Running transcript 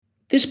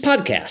This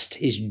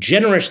podcast is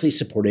generously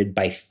supported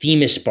by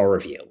Themis Bar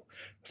Review.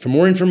 For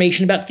more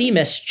information about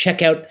Themis,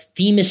 check out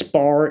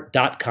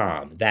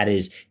themisbar.com. That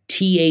is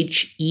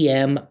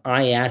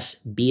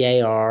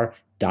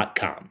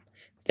themisbar.com.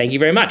 Thank you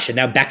very much. And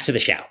now back to the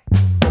show.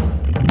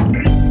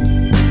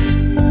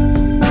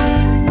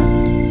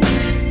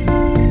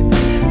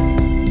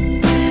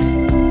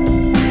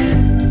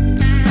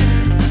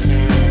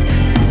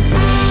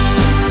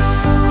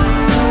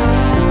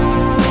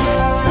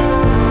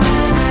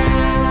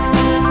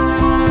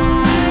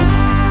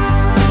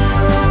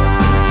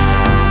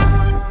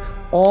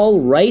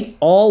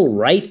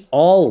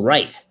 All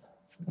right.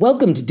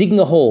 Welcome to Digging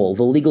a Hole,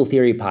 the Legal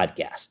Theory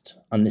Podcast.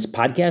 On this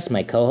podcast,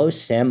 my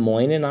co-host Sam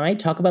Moyn and I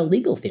talk about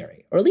legal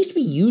theory, or at least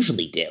we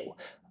usually do.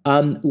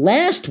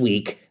 Last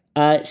week,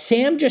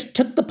 Sam just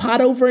took the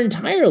pot over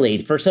entirely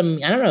for some,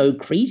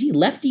 crazy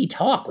lefty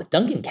talk with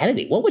Duncan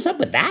Kennedy. What was up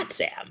with that,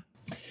 Sam?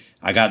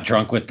 I got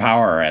drunk with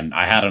power, and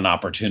I had an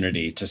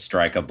opportunity to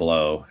strike a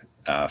blow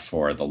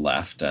for the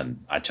left,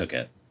 and I took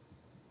it.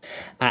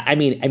 I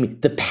mean,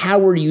 the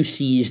power you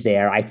seize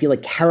there, I feel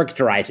like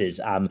characterizes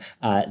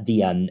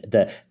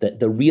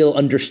the real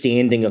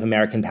understanding of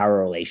American power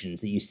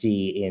relations that you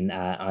see in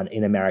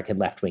American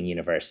left-wing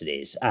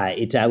universities.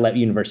 It's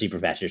university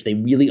professors; they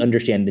really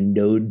understand the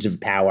nodes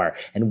of power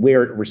and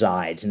where it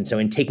resides. And so,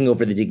 in taking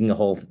over the Digging a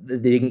Hole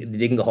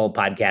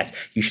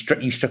podcast,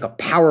 you struck a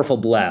powerful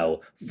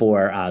blow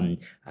for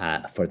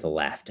the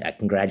left.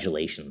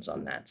 Congratulations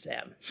on that,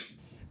 Sam.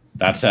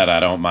 That said, I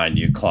don't mind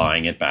you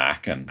clawing it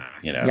back, and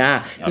I'm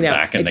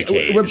back in the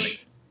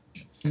cage.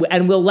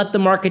 And we'll let the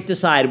market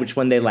decide which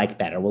one they like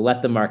better. We'll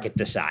let the market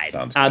decide.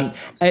 Sounds good.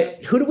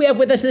 Who do we have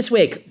with us this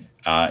week?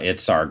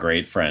 It's our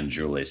great friend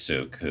Julie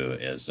Suk, who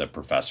is a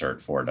professor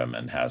at Fordham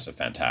and has a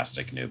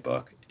fantastic new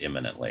book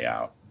imminently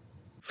out.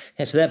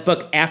 And so that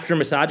book, After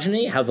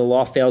Misogyny, How the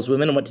Law Fails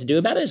Women and What to Do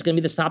About It, is going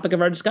to be the topic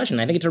of our discussion.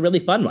 I think it's a really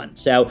fun one.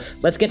 So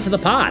let's get to the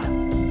pod.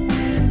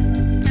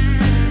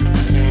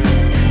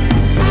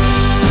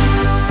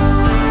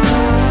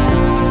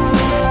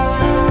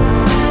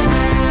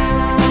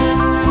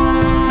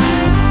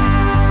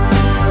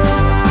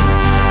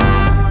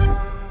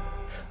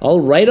 All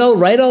right.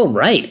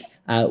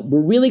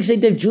 We're really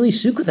excited to have Julie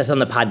Suk with us on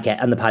the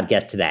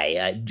podcast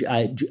today.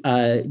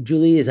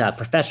 Julie is a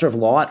professor of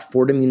law at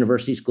Fordham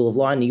University School of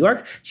Law in New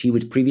York. She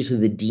was previously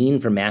the dean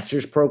for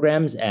master's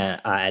programs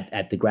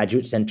at the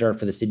Graduate Center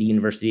for the City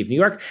University of New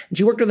York, and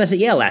she worked with us at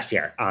Yale last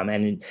year.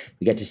 And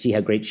we got to see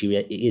how great she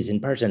is in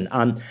person.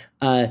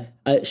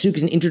 Suk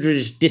is an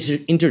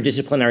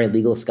interdisciplinary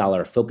legal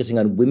scholar focusing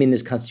on women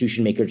as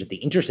constitution makers at the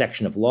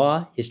intersection of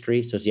law,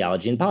 history,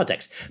 sociology, and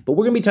politics. But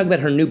we're going to be talking about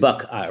her new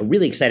book, a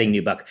really exciting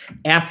new book,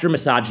 After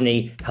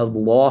Misogyny, How the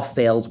Law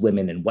Fails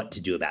Women and What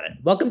to Do About It.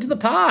 Welcome to the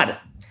pod.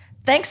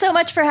 Thanks so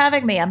much for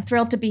having me. I'm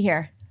thrilled to be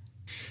here.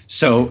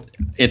 So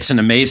it's an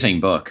amazing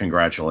book.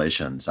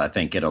 Congratulations. I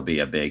think it'll be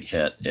a big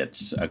hit.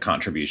 It's a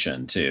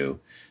contribution to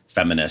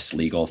feminist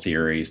legal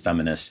theory,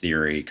 feminist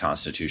theory,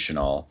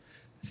 constitutional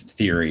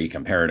theory,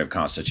 comparative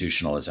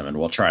constitutionalism, and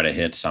we'll try to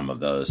hit some of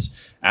those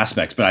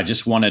aspects. But I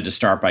just wanted to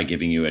start by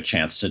giving you a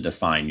chance to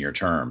define your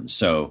terms.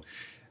 So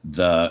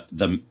the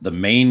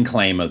main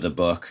claim of the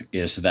book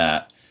is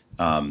that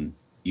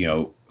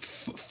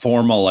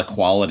formal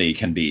equality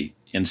can be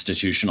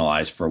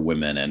institutionalized for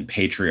women, and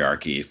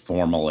patriarchy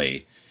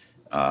formally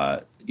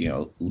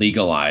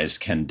legalized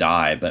can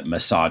die, but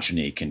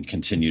misogyny can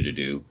continue to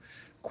do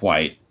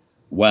quite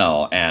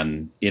well.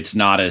 And it's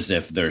not as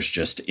if there's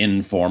just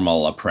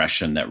informal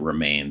oppression that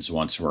remains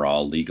once we're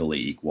all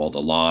legally equal.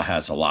 The law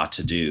has a lot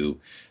to do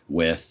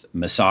with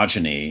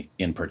misogyny.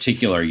 In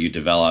particular, you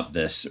develop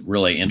this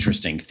really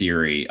interesting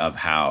theory of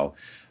how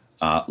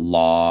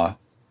law,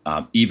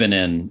 even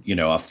in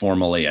a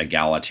formally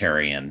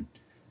egalitarian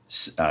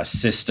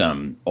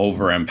system,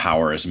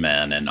 overempowers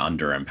men and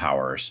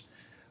underempowers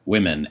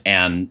women.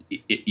 And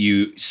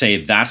you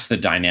say that's the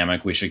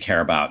dynamic we should care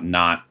about,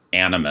 not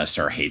animus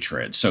or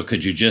hatred. So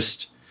could you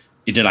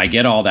did I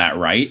get all that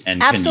right?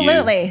 And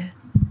absolutely.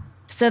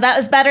 So that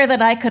was better than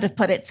I could have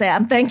put it,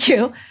 Sam. Thank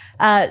you.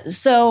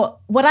 So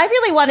what I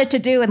really wanted to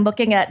do in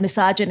looking at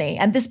misogyny,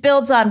 and this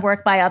builds on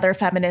work by other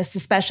feminists,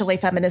 especially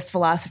feminist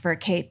philosopher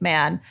Kate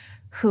Manne,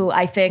 who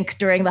I think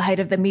during the height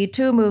of the Me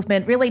Too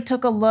movement really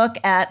took a look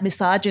at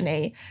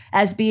misogyny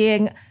as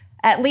being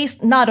at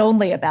least not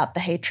only about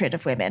the hatred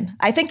of women.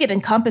 I think it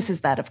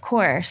encompasses that, of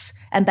course,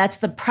 and that's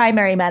the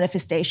primary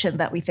manifestation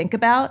that we think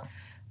about.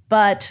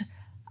 But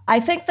I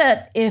think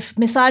that if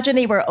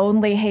misogyny were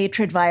only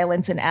hatred,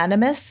 violence, and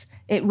animus,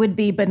 it would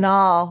be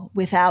banal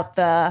without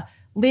the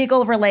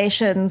legal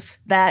relations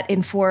that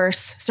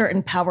enforce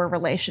certain power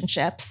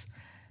relationships.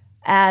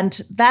 And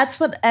that's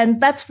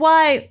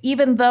why,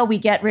 even though we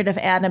get rid of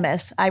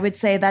animus, I would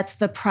say that's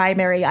the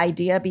primary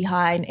idea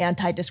behind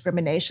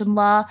anti-discrimination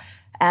law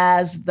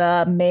as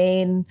the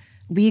main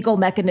legal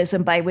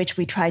mechanism by which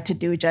we try to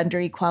do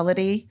gender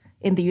equality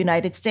in the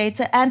United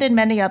States and in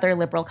many other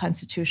liberal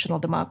constitutional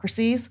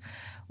democracies.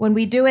 When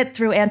we do it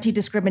through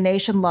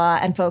anti-discrimination law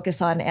and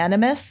focus on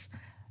animus,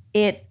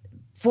 it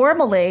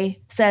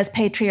formally says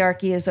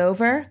patriarchy is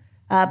over,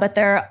 but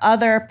there are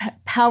other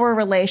power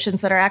relations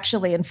that are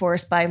actually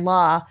enforced by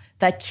law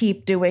that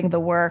keep doing the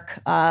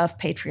work of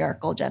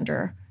patriarchal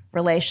gender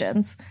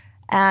relations.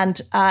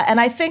 And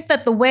I think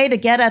that the way to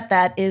get at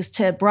that is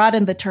to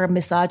broaden the term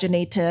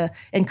misogyny to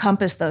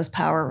encompass those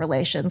power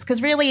relations.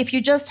 Because really, if you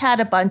just had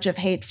a bunch of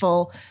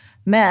hateful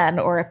men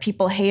or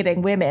people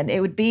hating women, it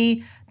would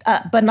be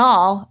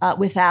banal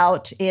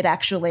without it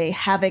actually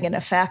having an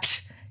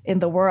effect in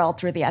the world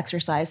through the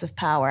exercise of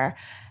power.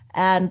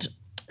 And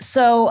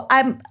so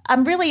I'm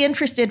really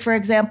interested, for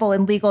example,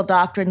 in legal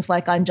doctrines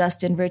like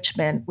unjust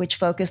enrichment, which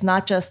focus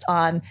not just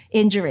on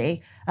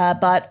injury,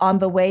 but on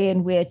the way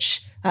in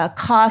which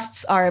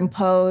costs are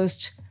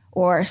imposed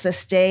or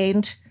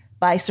sustained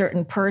by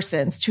certain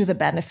persons to the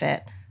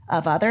benefit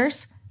of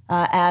others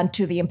and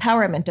to the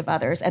empowerment of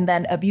others, and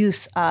then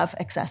abuse of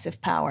excessive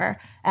power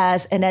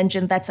as an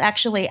engine that's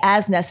actually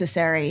as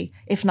necessary,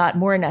 if not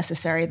more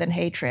necessary, than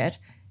hatred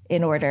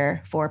in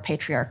order for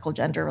patriarchal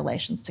gender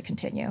relations to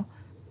continue.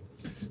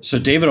 So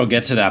David will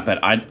get to that, but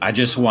I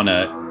just want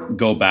to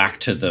go back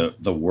to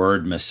the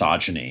word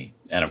misogyny.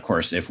 And of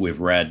course, if we've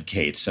read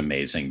Kate's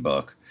amazing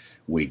book,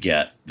 we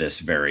get this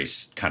very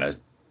kind of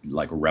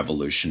like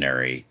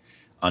revolutionary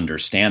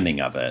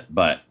understanding of it.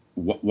 But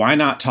why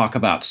not talk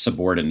about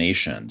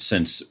subordination?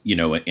 Since,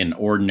 in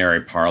ordinary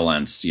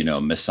parlance,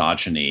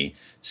 misogyny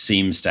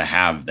seems to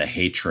have the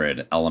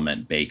hatred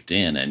element baked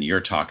in. And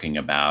you're talking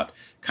about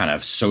kind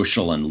of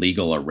social and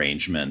legal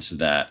arrangements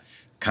that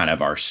kind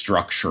of are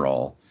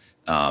structural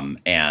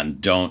and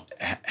don't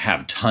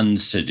have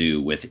tons to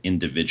do with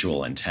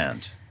individual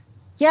intent.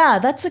 Yeah,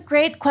 that's a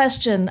great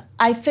question.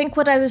 I think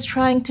what I was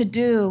trying to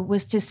do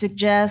was to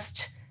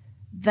suggest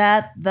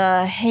that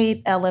the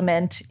hate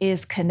element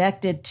is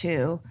connected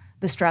to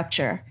the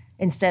structure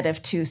instead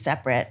of two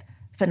separate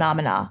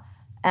phenomena.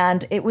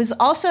 And it was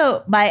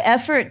also my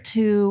effort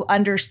to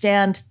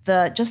understand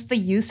the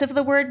use of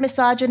the word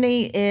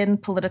misogyny in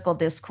political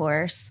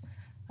discourse,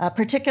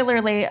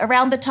 particularly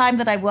around the time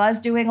that I was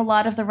doing a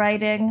lot of the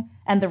writing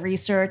and the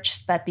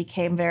research that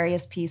became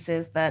various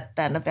pieces that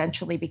then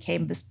eventually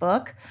became this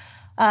book.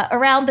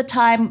 Around the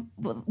time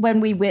when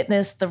we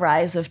witnessed the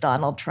rise of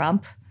Donald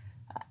Trump.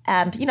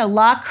 And,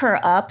 lock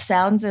her up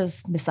sounds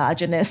as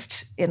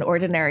misogynist in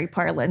ordinary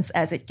parlance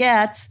as it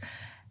gets.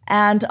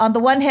 And on the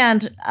one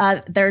hand,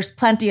 there's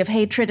plenty of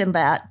hatred in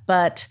that,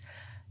 but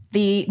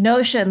the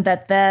notion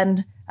that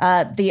then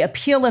the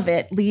appeal of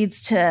it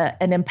leads to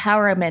an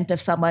empowerment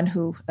of someone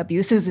who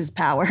abuses his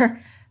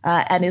power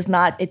and is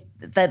not,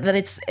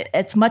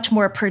 it's much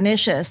more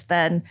pernicious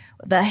than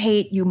the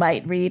hate you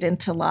might read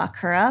into lock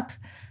her up.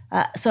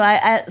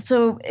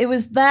 So it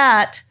was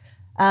that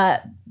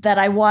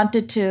I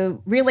wanted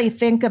to really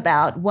think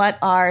about what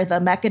are the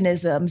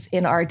mechanisms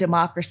in our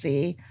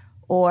democracy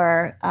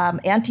or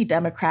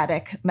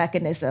anti-democratic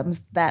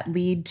mechanisms that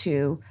lead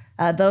to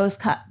those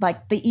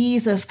like the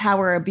ease of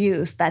power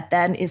abuse that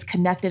then is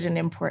connected in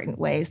important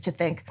ways to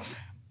think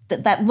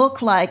that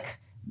look like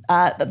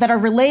that are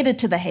related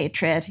to the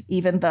hatred,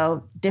 even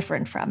though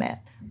different from it.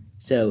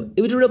 So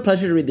it was a real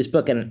pleasure to read this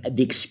book, and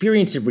the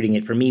experience of reading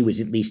it for me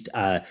was at least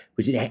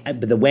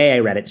the way I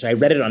read it. So I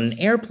read it on an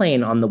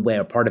airplane on the way,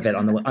 or part of it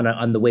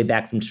on the way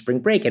back from spring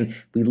break, and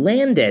we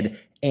landed,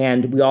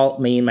 and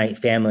me and my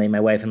family, my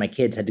wife and my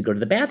kids had to go to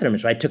the bathroom.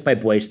 So I took my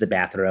boys to the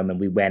bathroom, and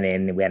we went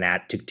in and went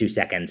out, took 2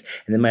 seconds,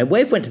 and then my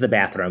wife went to the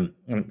bathroom.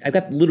 And I've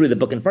got literally the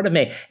book in front of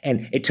me,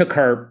 and it took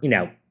her,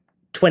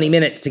 20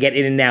 minutes to get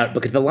in and out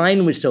because the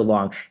line was so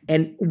long.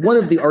 And one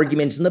of the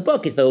arguments in the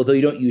book is, though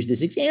you don't use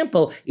this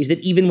example, is that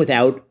even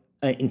without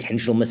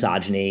intentional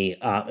misogyny,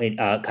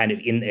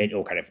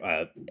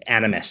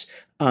 animus,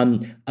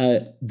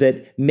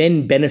 that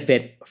men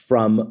benefit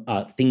from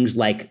things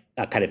like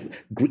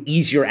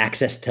easier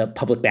access to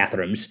public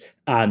bathrooms,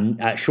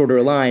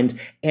 shorter lines,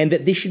 and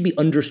that this should be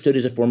understood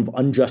as a form of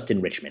unjust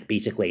enrichment.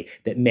 Basically,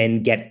 that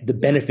men get the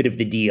benefit of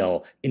the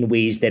deal in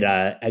ways that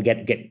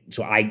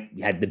So I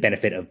had the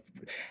benefit of,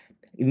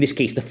 in this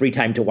case, the free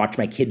time to watch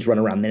my kids run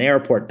around an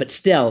airport. But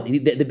still,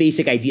 the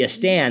basic idea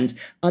stands.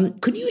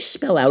 Could you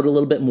spell out a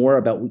little bit more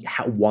about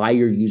why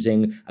you're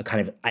using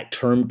a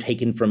term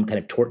taken from kind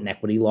of tort and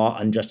equity law,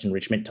 unjust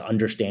enrichment, to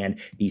understand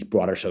these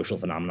broader social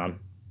phenomenon?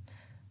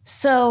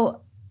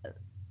 So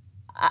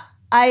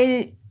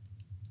I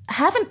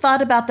haven't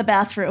thought about the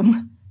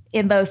bathroom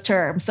in those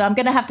terms. So I'm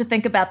going to have to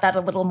think about that a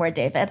little more,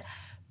 David.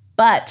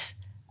 But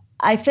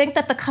I think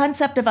that the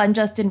concept of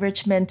unjust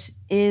enrichment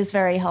is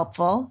very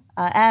helpful.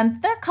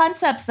 And there are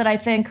concepts that I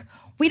think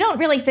we don't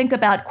really think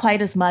about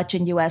quite as much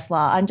in U.S.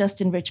 law.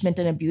 Unjust enrichment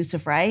and abuse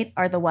of right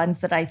are the ones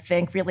that I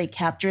think really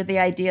capture the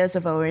ideas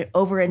of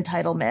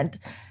over-entitlement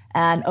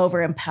and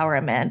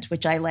over-empowerment,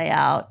 which I lay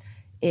out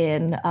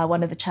in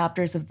one of the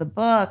chapters of the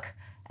book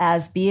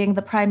as being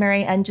the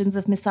primary engines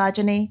of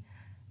misogyny.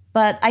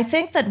 But I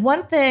think that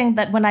one thing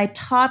that when I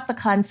taught the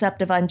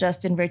concept of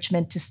unjust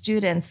enrichment to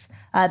students,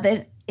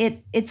 that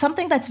it's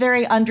something that's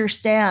very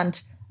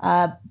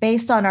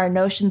based on our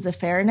notions of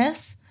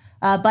fairness,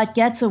 but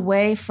gets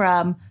away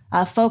from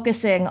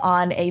focusing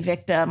on a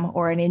victim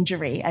or an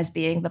injury as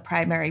being the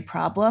primary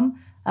problem,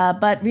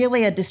 but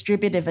really a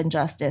distributive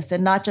injustice,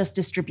 and not just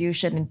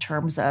distribution in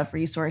terms of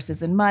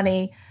resources and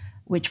money,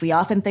 which we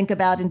often think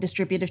about in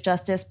distributive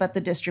justice, but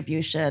the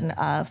distribution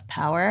of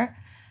power.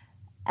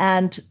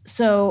 And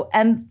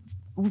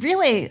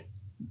really,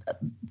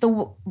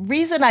 the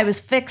reason I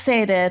was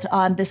fixated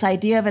on this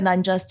idea of an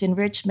unjust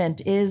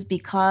enrichment is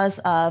because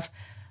of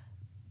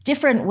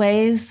different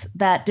ways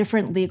that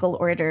different legal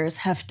orders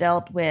have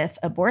dealt with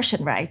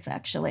abortion rights,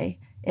 actually,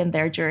 in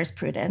their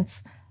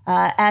jurisprudence.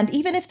 And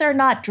even if they're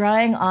not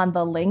drawing on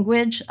the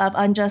language of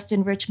unjust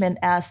enrichment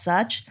as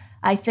such,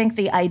 I think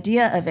the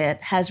idea of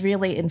it has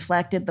really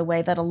inflected the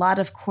way that a lot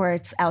of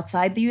courts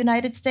outside the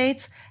United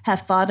States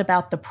have thought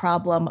about the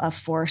problem of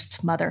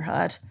forced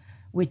motherhood,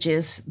 which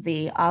is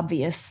the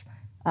obvious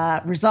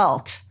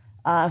result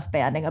of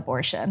banning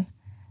abortion.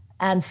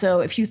 And so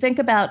if you think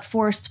about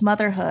forced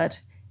motherhood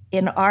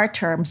in our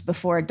terms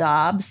before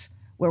Dobbs,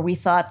 where we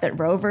thought that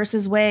Roe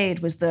versus Wade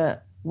was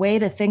the way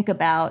to think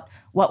about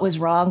what was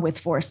wrong with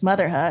forced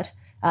motherhood,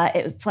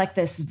 it's like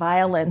this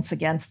violence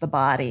against the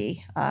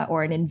body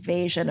or an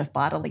invasion of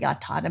bodily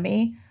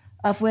autonomy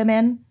of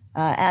women.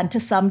 And to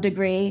some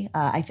degree,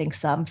 I think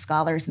some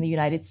scholars in the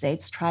United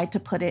States tried to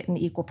put it in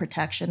equal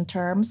protection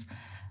terms.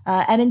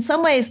 And in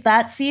some ways,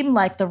 that seemed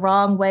like the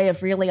wrong way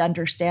of really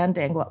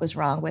understanding what was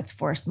wrong with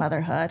forced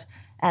motherhood.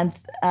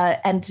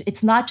 And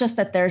it's not just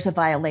that there's a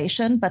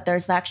violation, but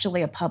there's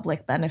actually a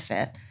public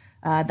benefit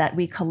that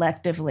we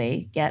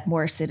collectively get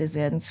more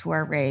citizens who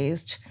are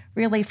raised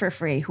really for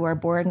free, who are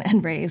born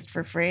and raised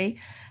for free.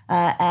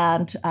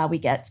 And we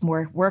get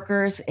more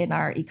workers in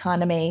our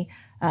economy,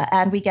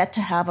 and we get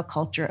to have a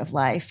culture of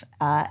life,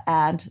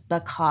 and the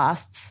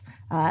costs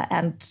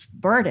and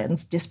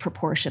burdens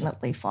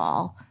disproportionately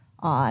fall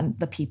on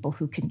the people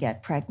who can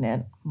get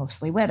pregnant,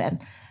 mostly women.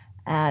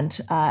 And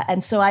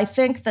so I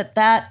think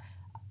that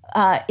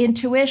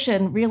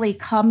intuition really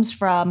comes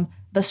from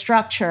the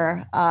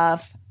structure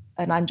of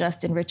an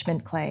unjust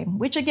enrichment claim,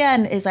 which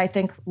again is, I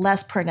think,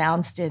 less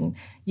pronounced in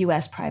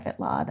U.S. private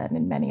law than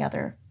in many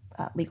other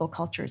legal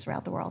cultures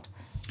around the world.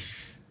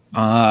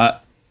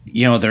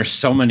 There's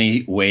so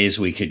many ways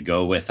we could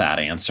go with that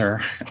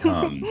answer.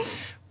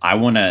 I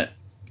want to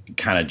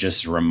kind of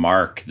just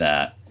remark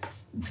that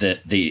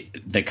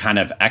the kind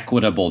of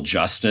equitable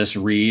justice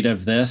read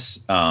of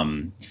this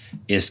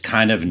is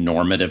kind of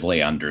normatively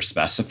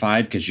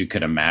underspecified, because you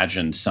could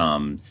imagine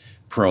some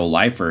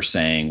pro-lifer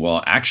saying,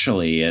 well,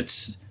 actually,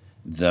 it's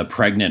the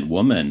pregnant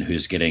woman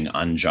who's getting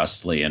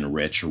unjustly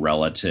enriched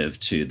relative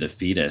to the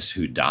fetus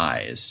who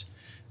dies.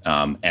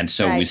 And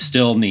so right. We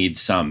still need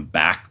some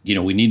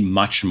we need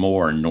much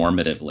more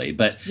normatively.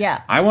 But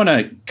yeah. I want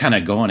to kind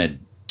of go in a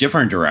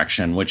different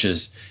direction, which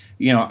is,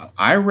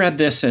 I read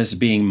this as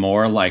being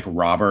more like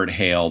Robert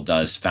Hale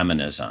does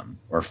feminism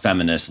or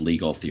feminist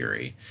legal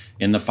theory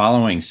in the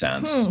following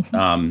sense.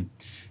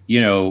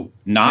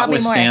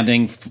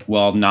 Notwithstanding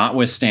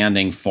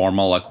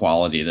formal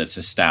equality that's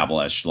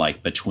established,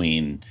 like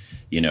between,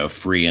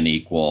 free and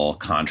equal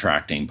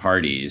contracting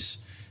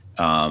parties,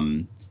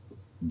 there's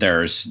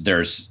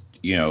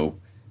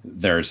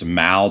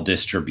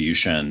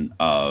maldistribution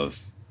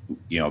of,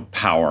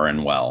 power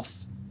and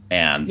wealth,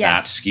 and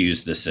that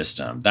skews the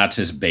system. That's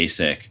his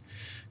basic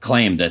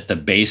claim, that the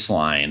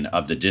baseline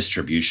of the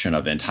distribution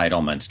of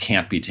entitlements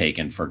can't be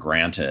taken for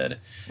granted.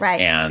 Right.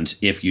 And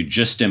if you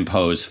just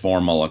impose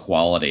formal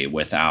equality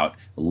without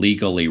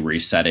legally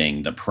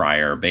resetting the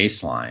prior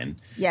baseline,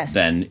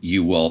 then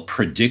you will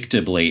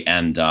predictably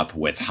end up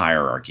with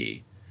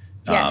hierarchy.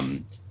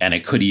 Yes. And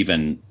it could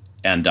even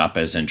end up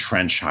as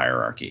entrenched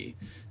hierarchy.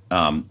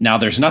 Now,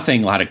 there's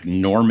nothing like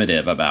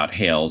normative about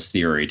Hale's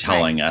theory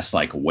telling us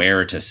like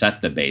where to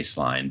set the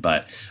baseline,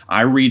 but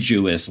I read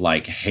you as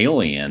like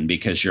Halean,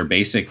 because you're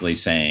basically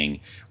saying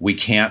we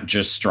can't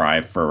just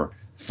strive for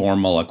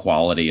formal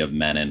equality of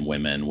men and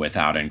women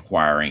without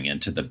inquiring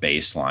into the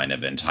baseline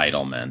of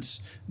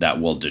entitlements that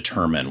will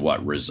determine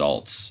what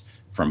results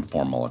from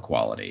formal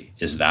equality.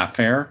 Is that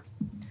fair?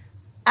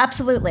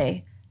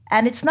 Absolutely.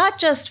 And it's not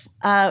just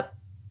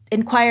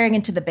inquiring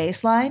into the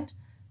baseline,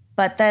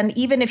 but then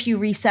even if you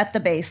reset the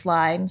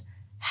baseline,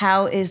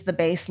 how is the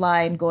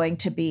baseline going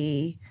to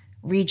be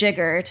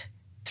rejiggered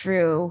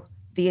through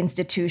the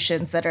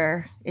institutions that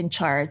are in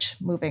charge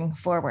moving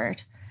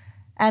forward?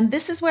 And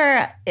this is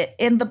where,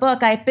 in the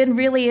book, I've been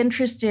really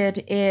interested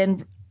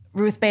in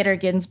Ruth Bader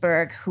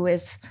Ginsburg, who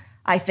is,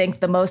 I think,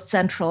 the most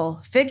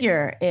central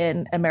figure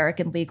in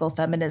American legal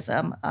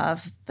feminism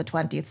of the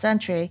 20th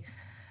century.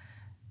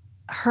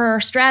 Her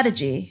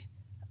strategy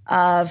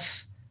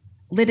of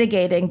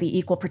litigating the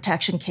equal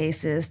protection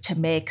cases to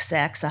make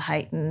sex a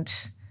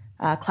heightened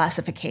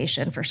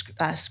classification for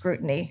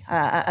scrutiny,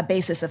 a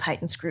basis of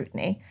heightened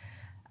scrutiny,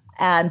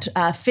 and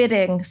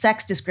fitting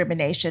sex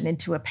discrimination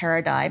into a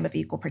paradigm of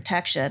equal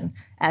protection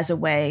as a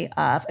way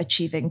of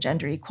achieving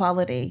gender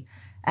equality,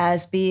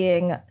 as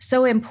being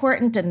so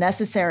important and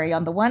necessary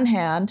on the one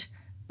hand,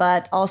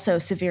 but also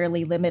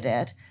severely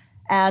limited.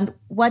 And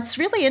what's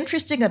really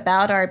interesting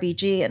about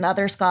RBG, and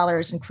other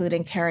scholars,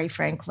 including Carrie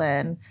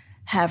Franklin,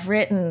 have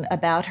written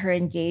about her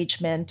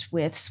engagement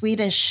with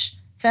Swedish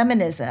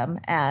feminism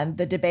and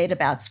the debate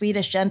about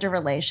Swedish gender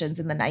relations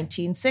in the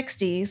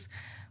 1960s,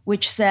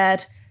 which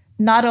said,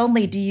 not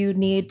only do you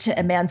need to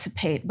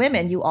emancipate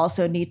women, you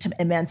also need to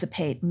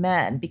emancipate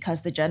men,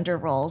 because the gender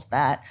roles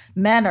that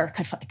men are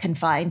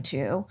confined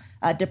to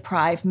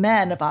deprive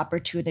men of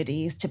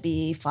opportunities to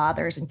be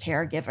fathers and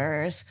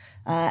caregivers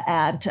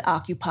and to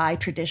occupy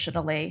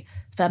traditionally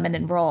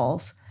feminine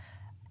roles.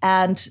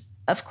 And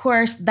of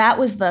course, that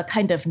was the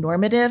kind of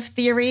normative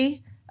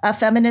theory of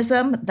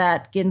feminism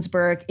that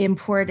Ginsburg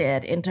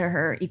imported into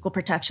her equal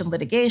protection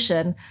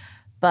litigation.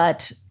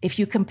 But if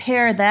you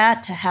compare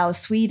that to how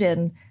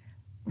Sweden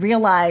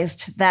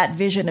realized that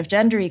vision of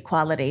gender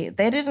equality,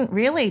 they didn't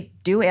really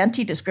do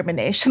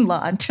anti-discrimination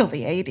law until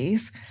the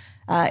 80s.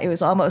 It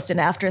was almost an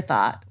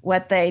afterthought.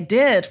 What they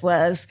did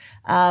was,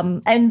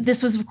 and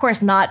this was, of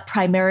course, not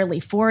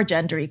primarily for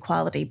gender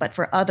equality, but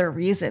for other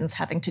reasons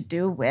having to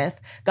do with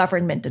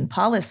government and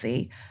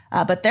policy.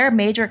 But their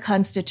major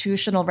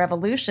constitutional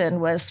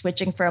revolution was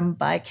switching from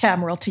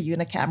bicameral to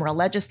unicameral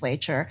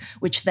legislature,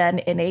 which then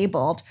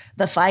enabled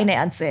the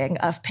financing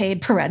of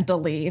paid parental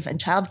leave and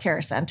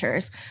childcare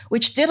centers,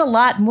 which did a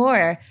lot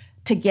more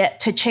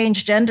to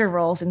change gender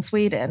roles in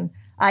Sweden,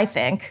 I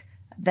think,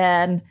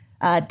 than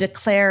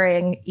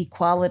declaring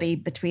equality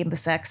between the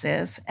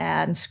sexes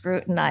and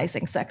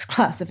scrutinizing sex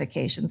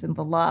classifications in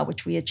the law,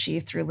 which we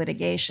achieved through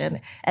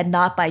litigation, and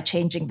not by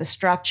changing the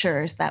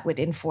structures that would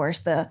enforce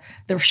the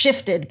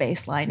shifted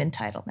baseline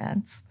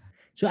entitlements.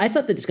 So I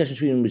thought the discussion in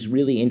Sweden was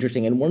really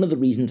interesting. And one of the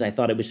reasons I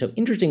thought it was so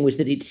interesting was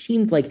that it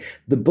seemed like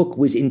the book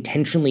was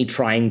intentionally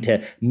trying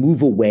to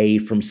move away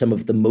from some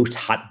of the most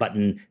hot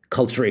button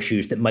culture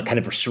issues that might kind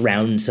of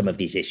surround some of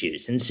these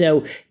issues. And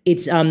so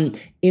it's I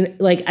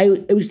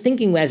was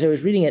thinking as I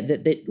was reading it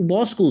that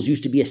law schools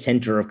used to be a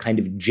center of kind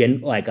of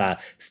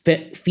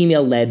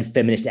female-led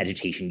feminist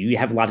agitation. You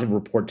have lots of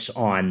reports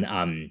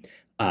on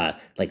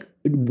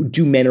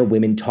do men or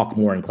women talk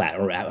more in class,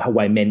 or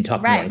why men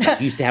talk more in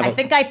class? You used to have. I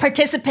think I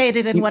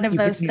participated in one of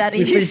those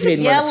studies.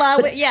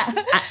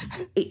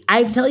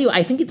 I tell you,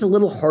 I think it's a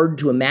little hard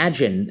to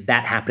imagine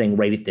that happening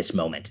right at this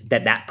moment.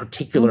 That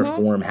particular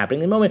form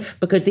happening in the moment,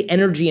 because the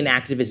energy and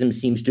activism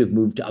seems to have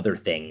moved to other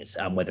things,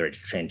 whether it's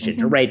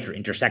transgender rights or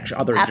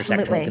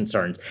intersectional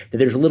concerns. That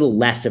there's a little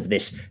less of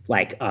this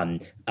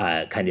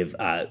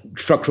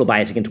structural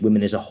bias against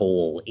women as a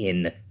whole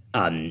in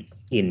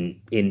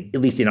at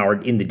least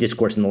in the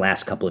discourse in the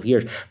last couple of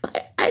years.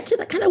 But I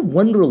kind of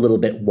wonder a little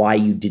bit why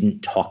you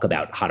didn't talk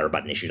about hotter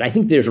button issues. I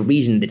think there's a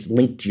reason that's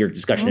linked to your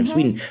discussion of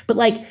Sweden. But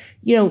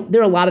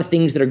there are a lot of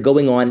things that are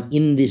going on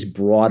in this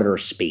broader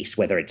space,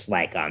 whether it's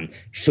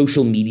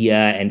social media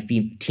and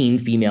teen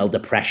female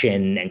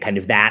depression and kind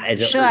of that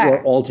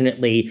or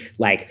alternately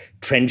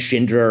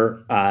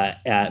transgender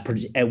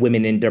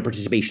women and their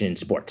participation in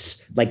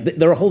sports.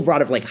 There are a whole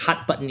lot of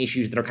hot button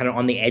issues that are kind of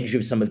on the edge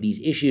of some of these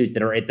issues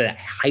that are at the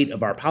height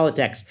of our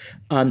politics.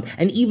 And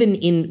even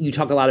you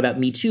talk a lot about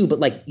Me Too,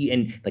 but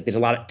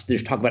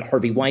there's talk about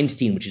Harvey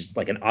Weinstein, which is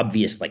an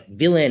obvious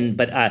villain,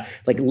 but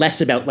less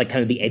about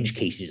kind of the edge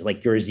cases,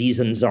 your Aziz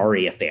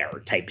Ansari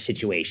affair type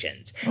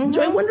situations. Mm-hmm.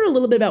 So I wonder a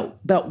little bit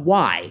about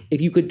why,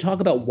 if you could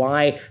talk about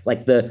why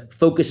the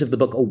focus of the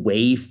book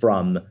away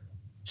from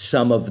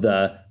some of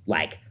the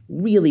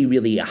really,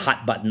 really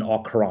hot button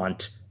au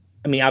courant.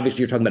 I mean, obviously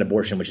you're talking about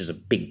abortion, which is a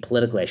big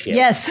political issue.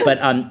 Yes. But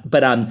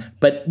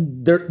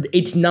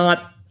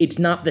it's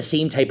not the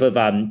same type of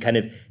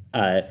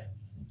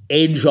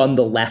edge on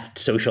the left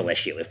social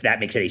issue, if that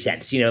makes any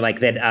sense.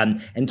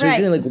 And so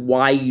right.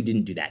 Why you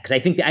didn't do that? Because I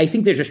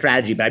think there's a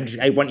strategy, but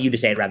I want you to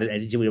say it rather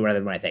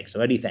than I think. So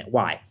what do you think?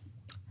 Why?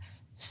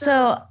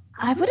 So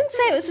I wouldn't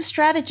say it was a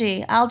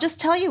strategy. I'll just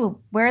tell you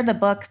where the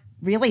book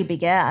really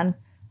began.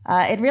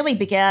 It really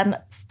began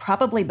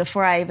probably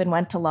before I even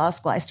went to law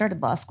school. I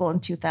started law school in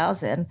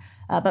 2000.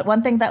 But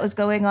one thing that was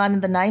going on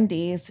in the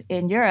 90s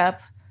in Europe,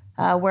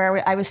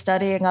 where I was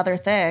studying other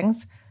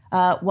things,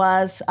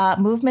 was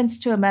movements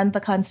to amend the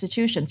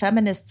Constitution,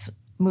 feminist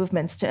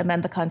movements to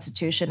amend the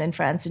Constitution in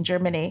France and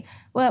Germany,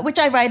 which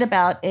I write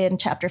about in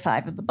chapter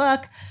 5 of the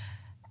book.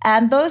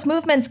 And those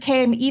movements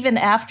came even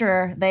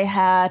after they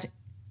had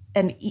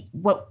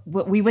what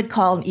we would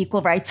call an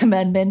equal rights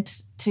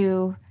amendment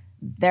to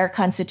their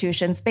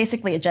constitutions,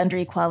 basically a gender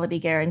equality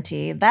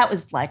guarantee. That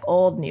was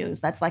old news.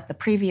 That's the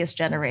previous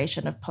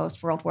generation of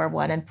post-World War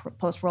I and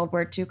post-World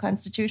War II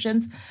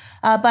constitutions.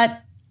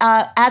 But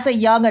as a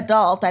young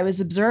adult, I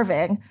was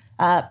observing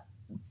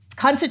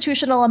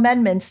constitutional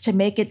amendments to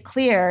make it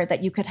clear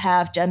that you could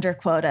have gender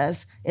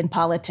quotas in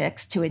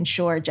politics to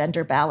ensure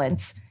gender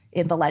balance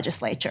in the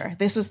legislature.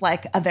 This was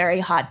a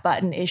very hot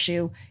button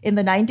issue in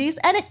the 90s,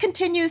 and it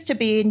continues to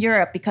be in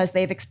Europe because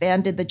they've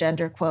expanded the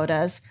gender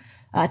quotas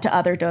to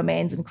other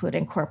domains,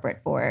 including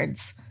corporate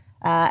boards.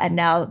 And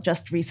now,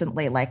 just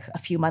recently, a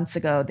few months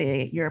ago,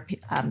 the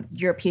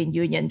European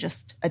Union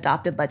just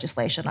adopted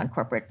legislation on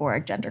corporate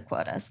board gender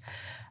quotas.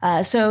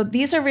 So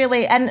these are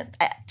really, and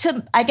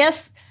I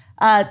guess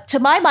To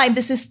my mind,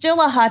 this is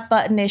still a hot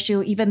button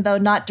issue, even though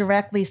not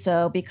directly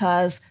so,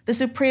 because the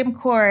Supreme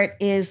Court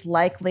is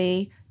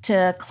likely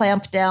to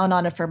clamp down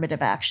on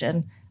affirmative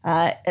action,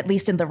 at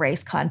least in the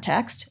race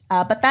context.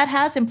 But that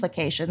has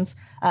implications.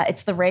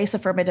 It's the race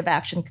affirmative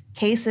action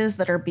cases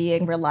that are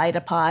being relied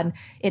upon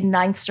in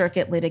Ninth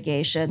Circuit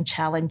litigation,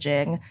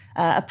 challenging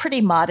a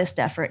pretty modest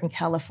effort in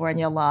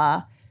California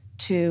law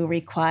to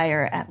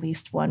require at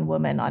least one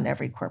woman on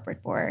every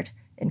corporate board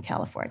in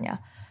California.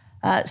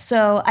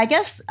 So I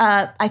guess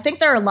I think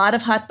there are a lot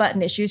of hot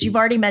button issues. You've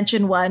already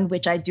mentioned one,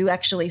 which I do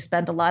actually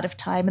spend a lot of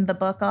time in the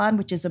book on,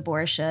 which is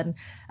abortion.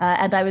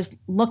 And I was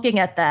looking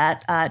at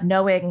that,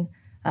 knowing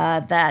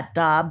that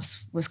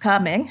Dobbs was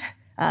coming,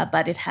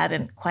 but it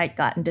hadn't quite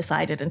gotten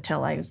decided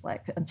until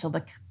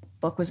the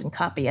book was in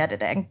copy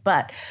editing.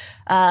 But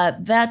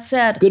that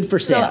said, good for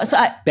sales,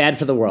 bad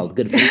for the world.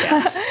 Good for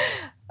sales.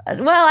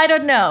 Well, I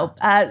don't know.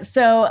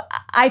 So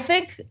I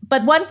think,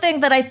 but one thing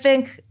that I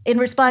think in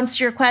response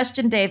to your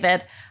question,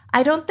 David,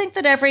 I don't think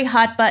that every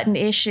hot button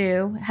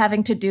issue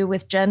having to do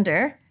with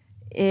gender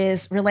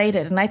is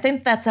related. And I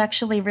think that's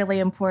actually really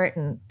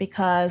important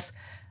because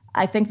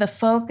I think the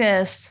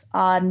focus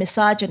on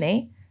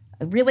misogyny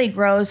really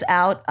grows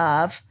out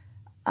of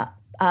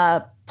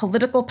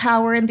political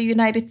power in the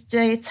United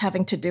States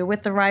having to do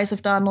with the rise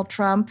of Donald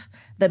Trump,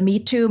 the Me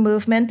Too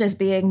movement as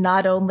being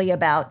not only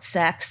about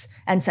sex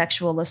and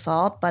sexual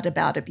assault, but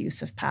about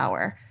abuse of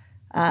power.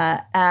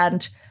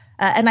 And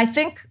I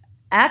think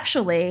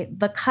actually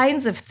the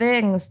kinds of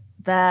things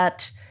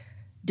that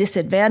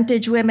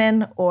disadvantage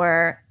women,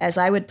 or as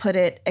I would put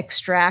it,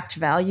 extract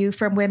value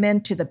from women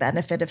to the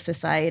benefit of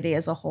society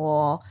as a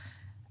whole,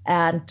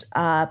 and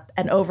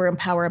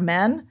over-empower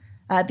men,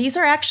 these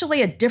are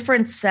actually a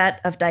different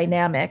set of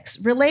dynamics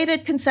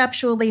related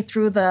conceptually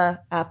through the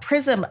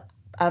prism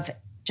of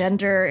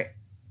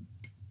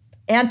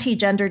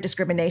anti-gender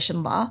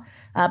discrimination law,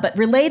 but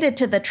related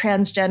to the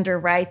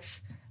transgender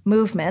rights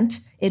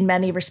movement in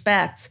many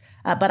respects.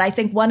 But I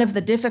think one of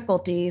the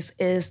difficulties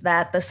is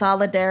that the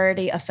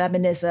solidarity of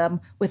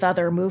feminism with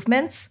other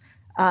movements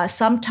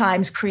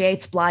sometimes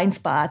creates blind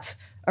spots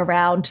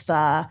around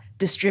the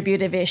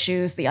distributive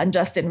issues, the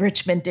unjust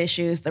enrichment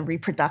issues,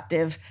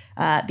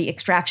 the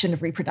extraction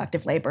of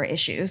reproductive labor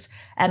issues.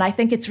 And I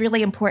think it's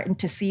really important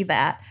to see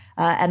that.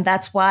 And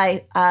that's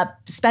why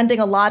spending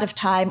a lot of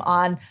time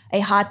on a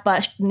hot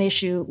button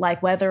issue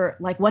like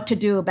what to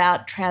do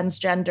about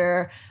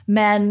transgender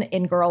men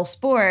in girls'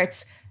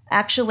 sports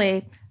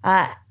actually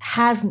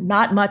has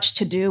not much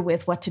to do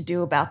with what to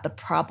do about the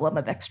problem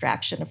of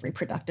extraction of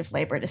reproductive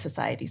labor to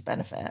society's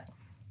benefit.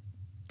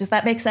 Does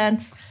that make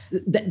sense?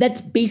 That's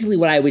basically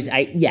what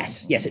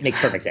yes, it makes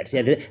perfect sense.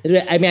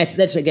 Yeah, I mean,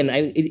 that's again,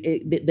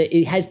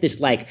 it has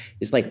this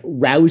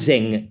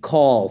rousing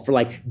call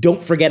for don't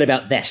forget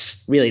about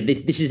this. Really,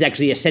 this is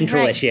actually a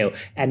central issue,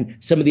 and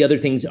some of the other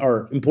things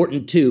are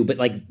important too. But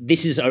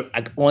this is an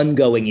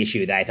ongoing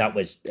issue that I thought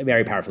was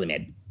very powerfully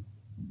made.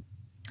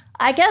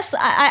 I guess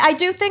I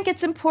do think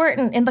it's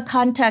important in the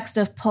context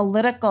of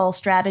political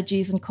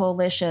strategies and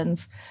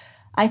coalitions.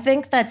 I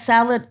think that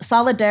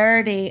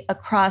solidarity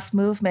across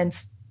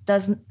movements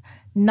does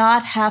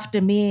not have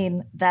to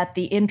mean that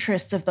the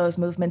interests of those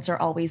movements are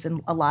always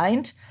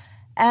aligned.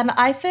 And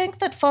I think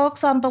that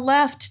folks on the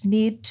left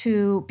need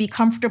to be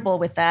comfortable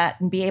with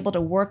that and be able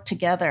to work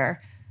together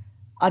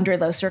under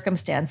those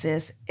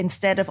circumstances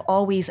instead of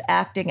always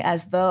acting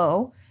as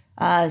though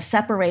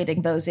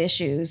separating those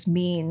issues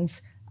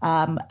means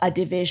a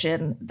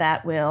division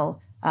that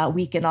will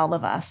weaken all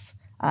of us.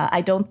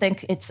 I don't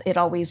think it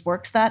always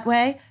works that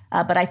way,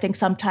 but I think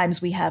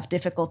sometimes we have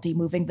difficulty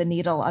moving the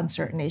needle on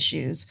certain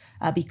issues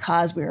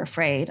because we're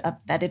afraid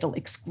that it'll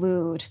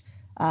exclude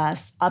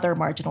other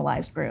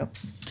marginalized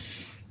groups.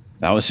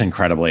 That was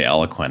incredibly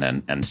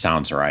eloquent and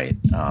sounds right.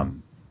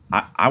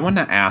 I want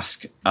to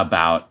ask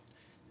about,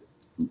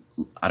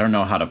 I don't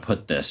know how to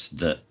put this,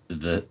 the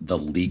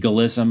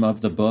legalism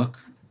of the book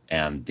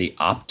and the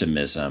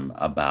optimism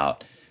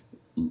about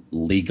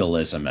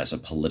legalism as a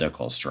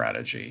political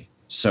strategy.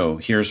 So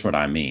here's what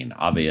I mean.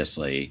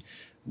 Obviously,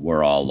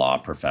 we're all law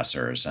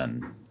professors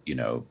and,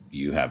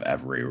 you have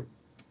every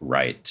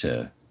right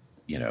to,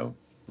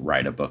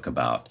 write a book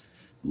about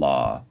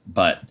law.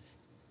 But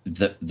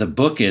the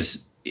book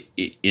is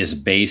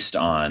based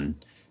on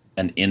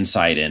an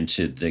insight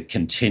into the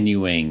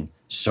continuing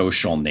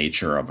social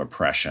nature of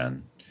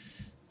oppression,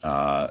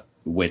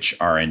 which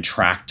are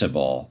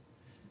intractable,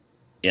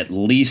 at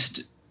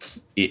least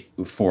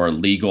for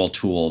legal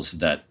tools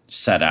that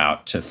set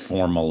out to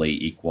formally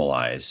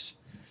equalize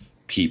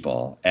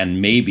people,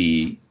 and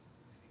maybe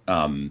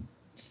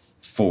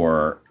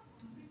for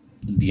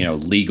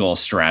legal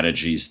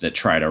strategies that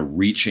try to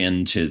reach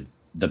into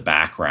the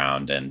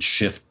background and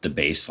shift the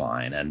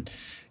baseline. And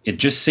it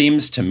just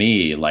seems to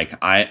me like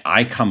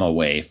I come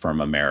away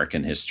from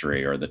American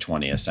history or the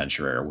 20th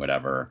century or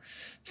whatever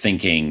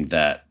thinking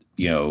that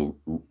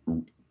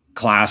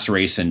class,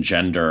 race, and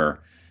gender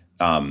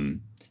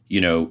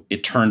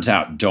it turns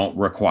out don't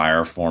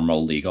require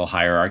formal legal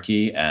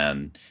hierarchy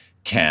and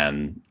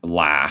can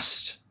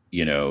last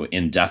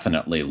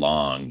indefinitely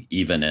long,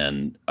 even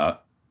in a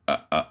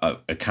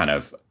kind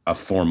of a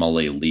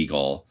formally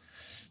legal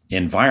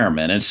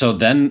environment. And so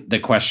then the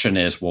question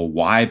is, well,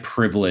 why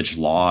privilege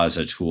law as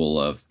a tool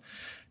of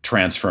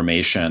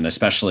transformation,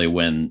 especially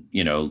when,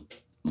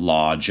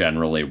 law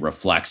generally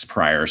reflects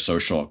prior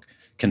social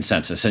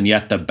consensus? And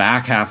yet the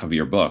back half of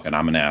your book, and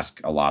I'm going to ask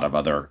a lot of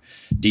other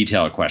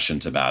detailed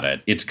questions about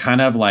it, it's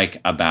kind of like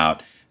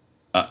about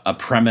a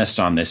premise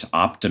on this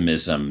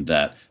optimism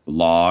that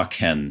law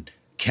can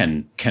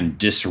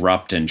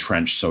disrupt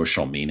entrenched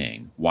social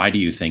meaning. Why do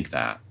you think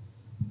that?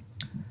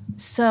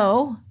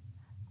 So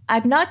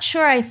I'm not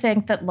sure I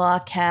think that law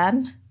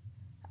can,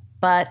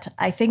 but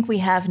I think we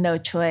have no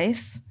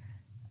choice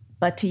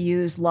but to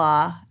use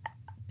law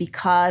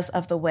because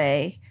of the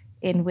way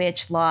in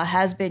which law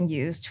has been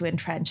used to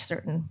entrench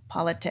certain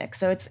politics.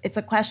 So it's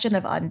a question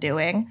of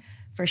undoing,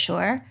 for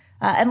sure.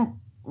 And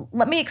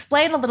let me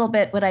explain a little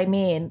bit what I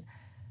mean.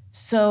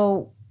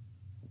 So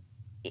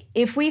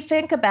if we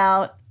think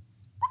about,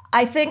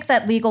 I think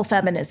that legal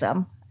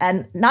feminism,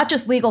 and not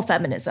just legal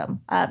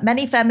feminism,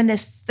 many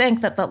feminists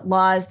think that the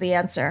law is the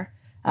answer.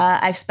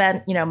 I've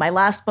spent, my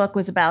last book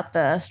was about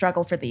the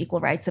struggle for the Equal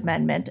Rights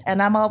Amendment.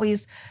 And I'm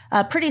always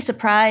pretty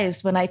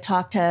surprised when I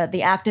talk to the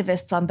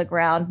activists on the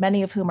ground,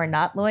 many of whom are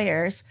not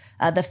lawyers,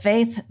 the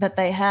faith that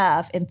they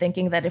have in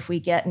thinking that if we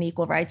get an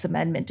Equal Rights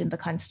Amendment in the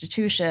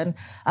Constitution,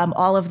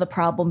 all of the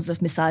problems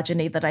of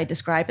misogyny that I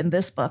describe in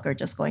this book are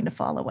just going to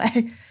fall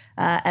away.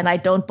 And I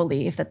don't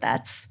believe that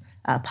that's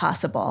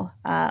possible,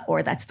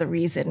 or that's the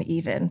reason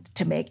even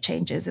to make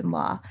changes in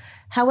law.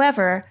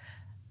 However,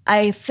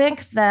 I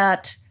think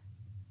that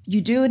you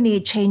do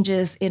need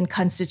changes in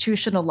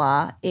constitutional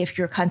law if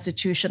your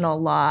constitutional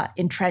law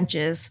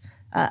entrenches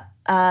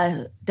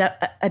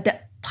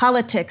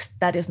politics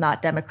that is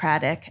not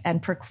democratic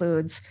and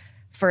precludes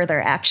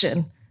further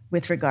action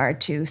with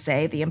regard to,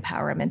 say, the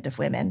empowerment of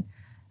women.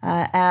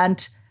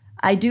 And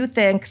I do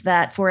think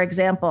that, for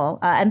example,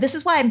 and this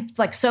is why I'm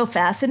so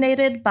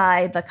fascinated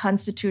by the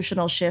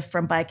constitutional shift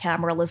from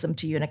bicameralism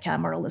to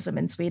unicameralism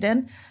in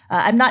Sweden.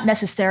 I'm not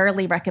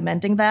necessarily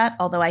recommending that,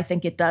 although I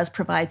think it does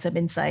provide some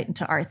insight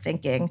into our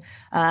thinking.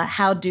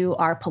 How do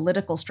our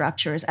political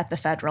structures at the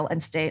federal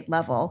and state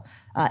level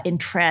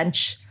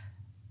entrench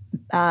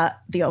the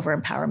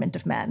overempowerment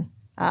of men,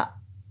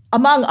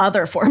 among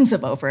other forms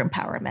of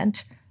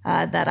overempowerment?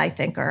 That I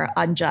think are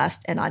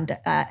unjust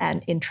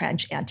and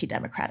entrench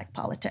anti-democratic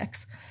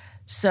politics.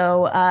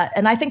 So,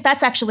 and I think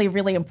that's actually a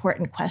really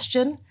important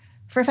question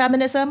for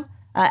feminism.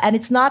 And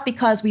it's not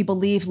because we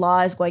believe law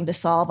is going to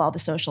solve all the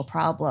social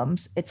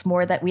problems. It's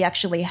more that we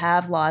actually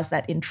have laws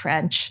that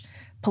entrench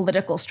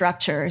political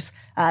structures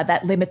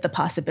that limit the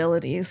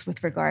possibilities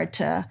with regard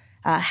to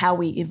how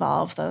we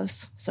evolve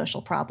those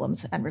social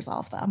problems and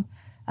resolve them.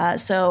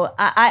 So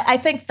I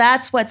think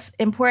that's what's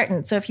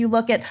important. So if you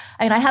look at,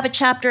 I have a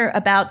chapter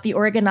about the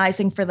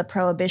organizing for the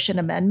Prohibition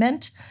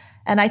Amendment.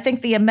 And I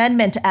think the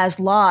amendment as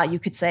law, you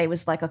could say,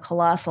 was like a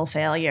colossal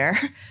failure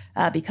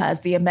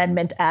because the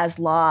amendment as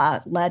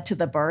law led to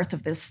the birth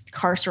of this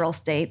carceral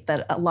state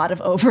that a lot of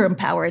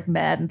overempowered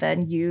men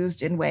then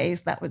used in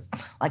ways that was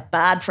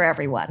bad for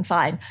everyone,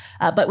 fine.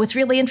 But what's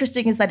really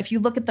interesting is that if you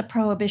look at the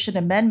Prohibition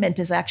Amendment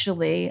is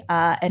actually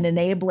an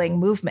enabling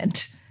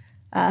movement.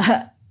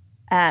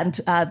 And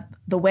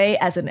the way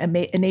as an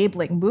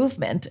enabling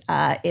movement,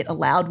 it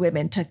allowed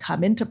women to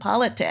come into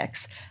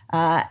politics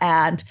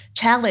and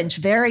challenge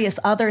various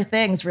other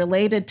things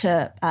related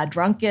to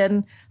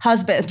drunken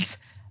husbands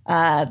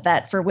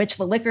that for which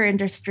the liquor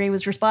industry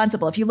was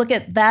responsible. If you look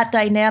at that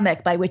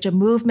dynamic by which a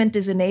movement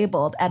is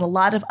enabled and a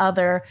lot of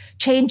other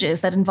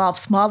changes that involve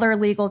smaller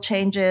legal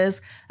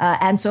changes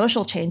and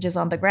social changes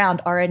on the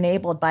ground are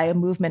enabled by a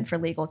movement for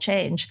legal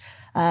change.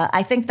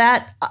 I think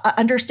that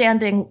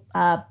understanding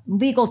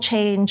legal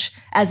change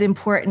as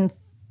important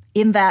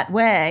in that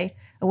way,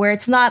 where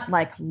it's not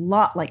like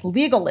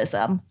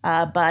legalism,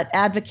 but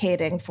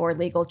advocating for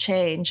legal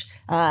change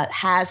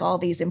has all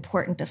these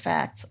important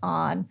effects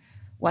on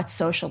what's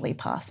socially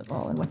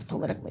possible and what's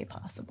politically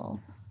possible.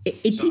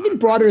 It's even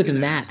broader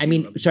than that. I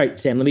mean, sorry,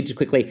 Sam, let me just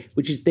quickly,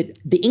 which is that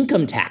the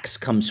income tax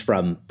comes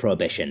from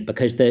prohibition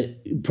because the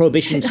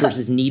prohibition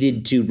sources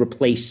needed to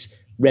replace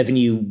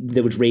revenue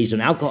that was raised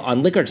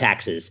on liquor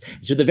taxes.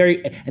 So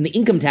and the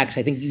income tax,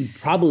 I think you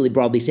probably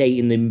broadly say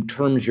in the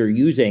terms you're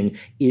using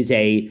is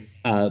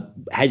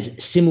has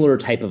similar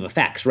type of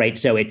effects, right?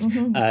 So it's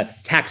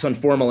tax on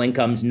formal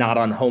incomes, not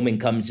on home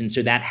incomes. And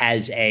so that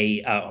has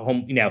a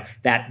home,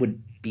 that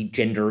would be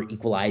gender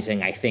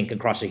equalizing, I think,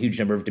 across a huge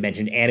number of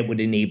dimensions, and it would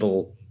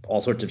enable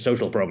all sorts of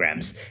social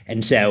programs.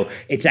 And so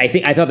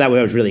I thought that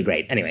was really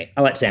great. Anyway,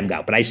 I'll let Sam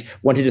go, but I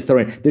just wanted to throw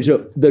in,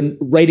 the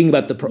writing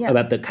about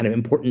the kind of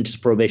importance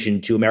of prohibition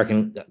to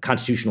American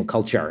constitutional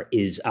culture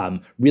is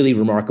really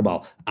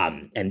remarkable.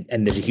 And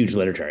there's a huge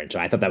literature. And so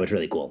I thought that was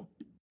really cool.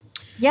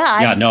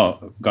 Yeah.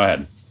 No, go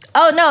ahead.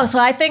 Oh, no. So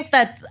I think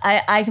that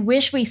I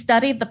wish we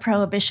studied the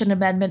Prohibition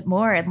Amendment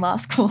more in law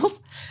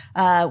schools.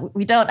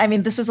 We don't. I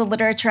mean, this was a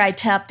literature I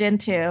tapped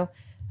into,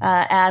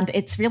 and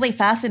it's really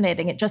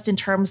fascinating, just in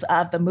terms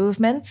of the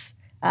movements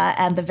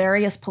and the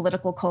various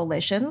political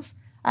coalitions.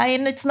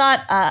 And it's not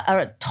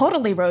a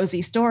totally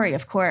rosy story,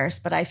 of course,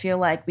 but I feel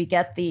like we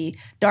get the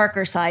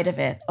darker side of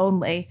it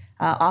only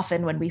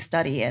often when we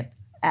study it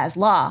as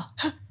law.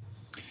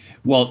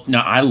 Well, no,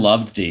 I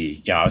loved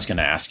I was going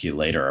to ask you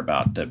later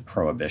about the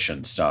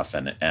prohibition stuff,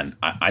 and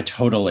I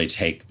totally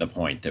take the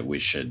point that we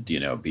should,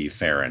 be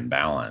fair and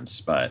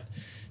balanced. But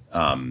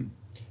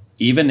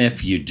even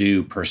if you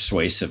do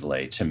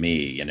persuasively, to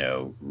me,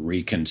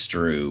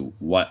 reconstrue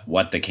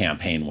what the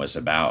campaign was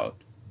about,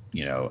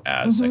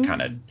 as a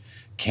kind of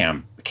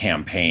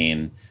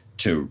campaign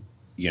to,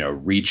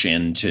 reach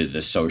into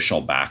the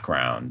social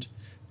background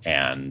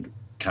and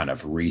kind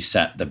of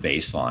reset the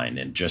baseline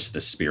in just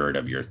the spirit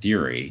of your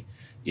theory,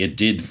 it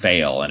did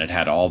fail, and it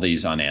had all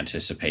these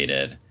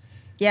unanticipated,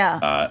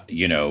 effects.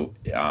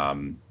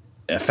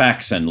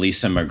 And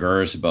Lisa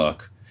McGurr's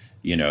book,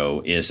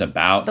 is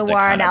about the war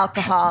on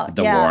alcohol.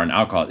 The war on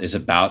alcohol is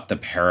about the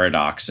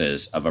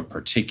paradoxes of a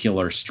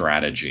particular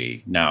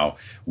strategy. Now,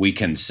 we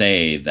can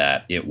say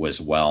that it was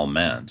well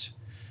meant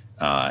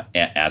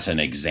as an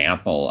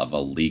example of a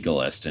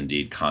legalist,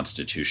 indeed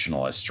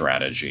constitutionalist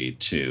strategy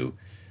to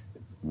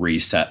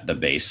reset the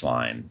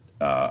baseline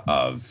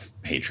of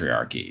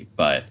patriarchy.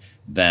 But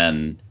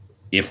then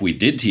if we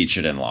did teach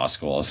it in law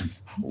schools,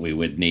 we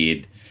would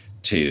need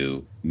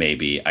to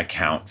maybe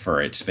account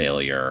for its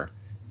failure,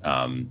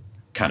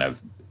 kind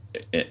of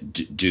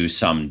do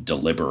some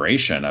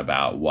deliberation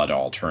about what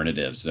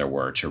alternatives there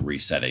were to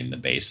resetting the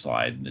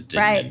baseline that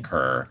didn't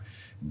incur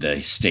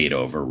the state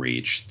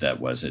overreach that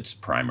was its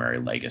primary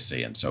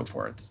legacy and so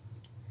forth.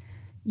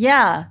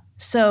 Yeah.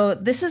 So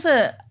this is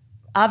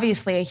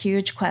obviously a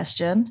huge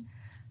question.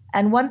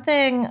 And one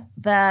thing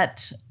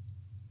that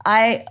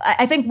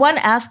I think one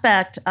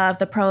aspect of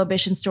the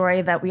prohibition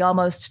story that we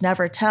almost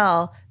never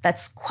tell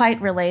that's quite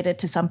related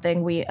to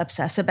something we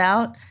obsess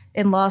about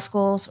in law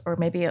schools, or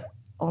maybe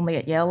only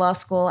at Yale Law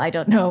School, I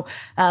don't know,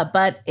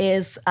 but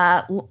is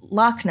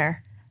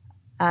Lochner.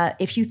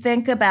 If you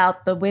think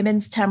about the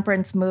women's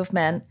temperance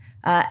movement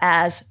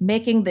as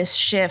making this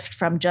shift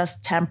from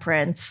just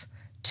temperance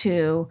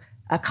to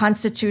a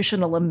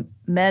constitutional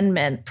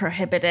amendment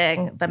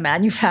prohibiting the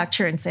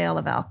manufacture and sale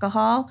of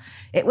alcohol,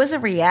 it was a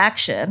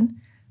reaction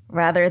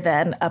rather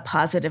than a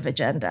positive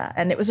agenda.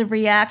 And it was a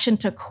reaction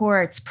to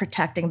courts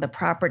protecting the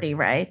property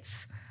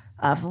rights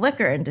of the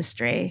liquor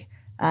industry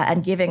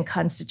and giving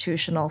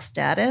constitutional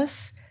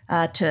status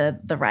to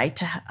the right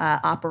to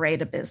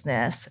operate a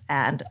business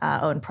and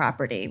own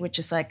property, which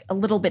is like a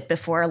little bit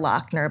before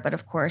Lochner, but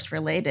of course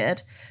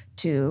related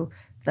to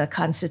the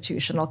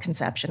constitutional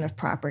conception of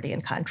property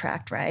and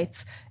contract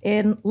rights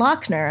in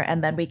Lochner,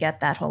 and then we get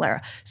that whole era.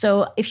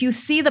 So if you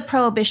see the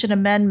Prohibition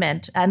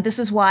Amendment, and this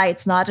is why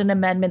it's not an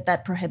amendment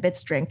that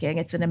prohibits drinking,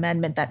 it's an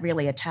amendment that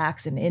really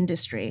attacks an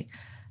industry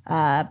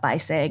by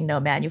saying no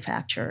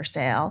manufacture or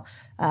sale,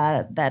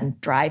 then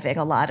driving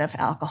a lot of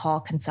alcohol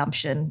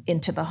consumption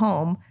into the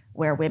home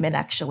where women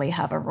actually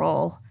have a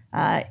role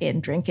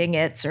in drinking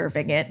it,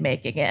 serving it,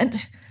 making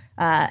it,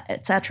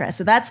 et cetera.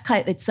 So that's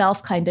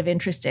itself kind of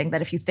interesting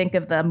that if you think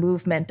of the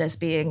movement as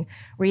being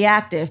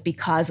reactive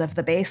because of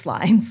the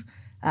baselines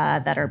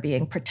that are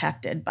being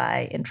protected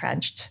by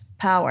entrenched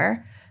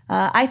power,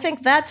 I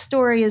think that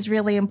story is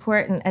really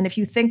important. And if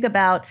you think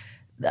about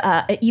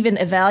even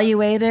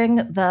evaluating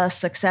the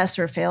success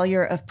or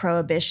failure of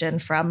prohibition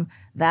from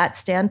that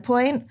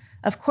standpoint,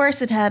 of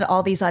course, it had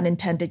all these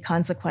unintended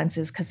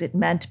consequences because it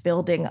meant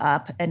building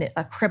up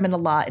a criminal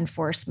law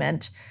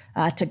enforcement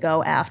to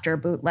go after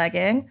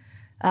bootlegging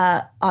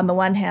on the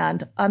one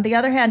hand. On the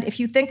other hand, if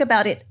you think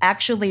about it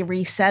actually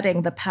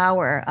resetting the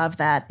power of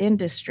that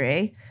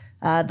industry,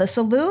 the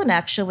saloon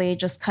actually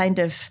just kind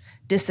of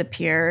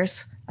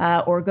disappears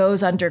or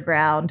goes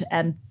underground,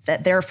 and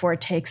that therefore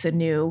takes a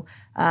new,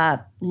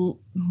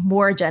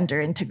 more gender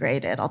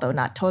integrated, although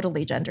not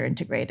totally gender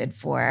integrated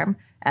form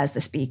as the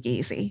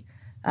speakeasy.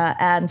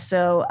 And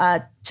so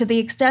to the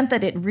extent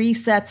that it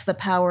resets the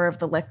power of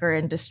the liquor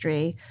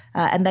industry,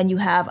 and then you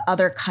have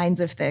other kinds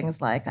of things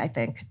like, I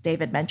think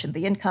David mentioned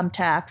the income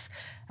tax,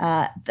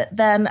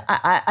 then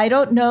I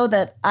don't know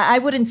that, I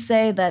wouldn't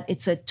say that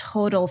it's a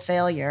total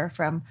failure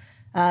from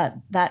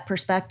that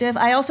perspective.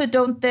 I also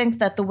don't think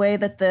that the way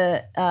that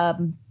the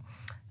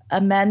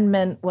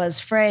amendment was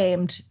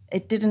framed,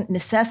 it didn't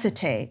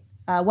necessitate.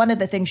 One of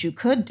the things you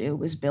could do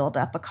was build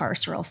up a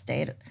carceral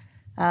state,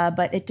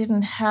 but it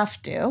didn't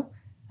have to.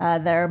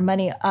 There are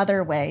many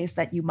other ways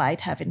that you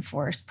might have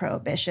enforced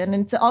prohibition.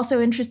 And it's also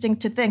interesting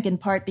to think, in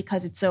part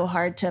because it's so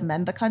hard to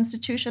amend the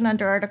Constitution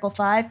under Article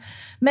 5,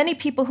 many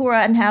people who are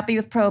unhappy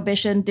with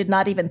prohibition did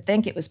not even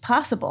think it was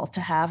possible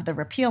to have the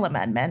repeal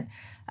amendment.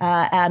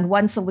 And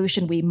one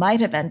solution we might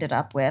have ended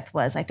up with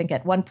was, I think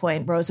at one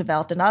point,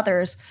 Roosevelt and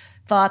others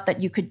thought that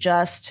you could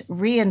just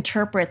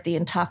reinterpret the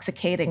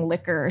intoxicating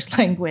liquors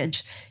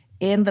language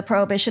in the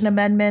Prohibition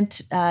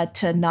Amendment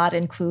to not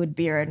include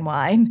beer and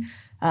wine.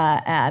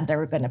 and they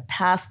were going to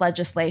pass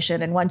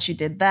legislation. And once you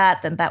did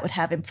that, then that would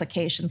have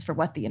implications for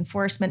what the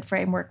enforcement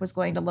framework was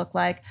going to look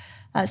like.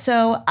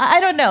 So I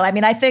don't know. I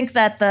mean, I think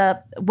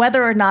that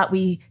whether or not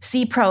we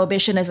see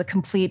prohibition as a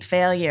complete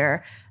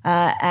failure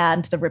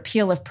and the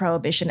repeal of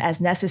prohibition as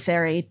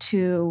necessary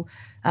to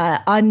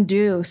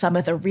undo some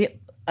of the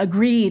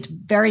agreed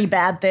very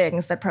bad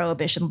things that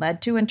prohibition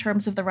led to in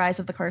terms of the rise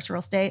of the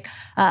carceral state,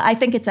 I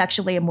think it's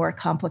actually a more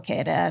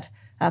complicated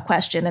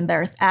question. And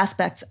there are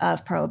aspects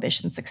of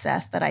prohibition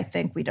success that I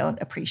think we don't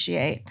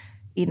appreciate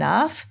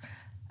enough.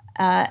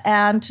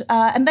 And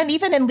then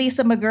even in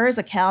Lisa McGurr's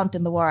account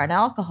in The War on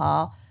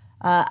Alcohol,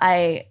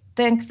 I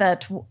think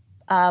that,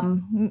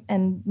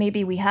 and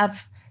maybe we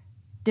have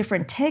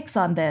different takes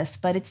on this,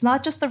 but it's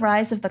not just the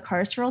rise of the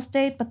carceral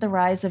state, but the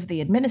rise of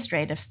the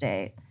administrative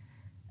state.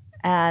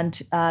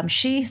 And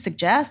she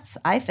suggests,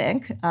 I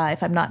think,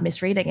 if I'm not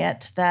misreading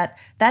it,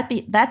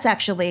 that's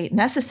actually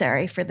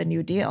necessary for the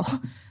New Deal.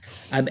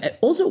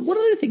 Also, one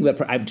other thing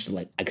about I'm just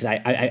like, because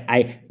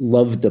I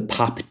love the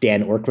Pop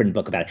Dan Orkran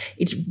book about it.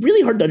 It's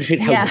really hard to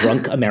understand how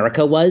drunk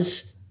America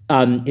was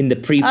in the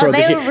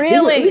pre-prohibition. They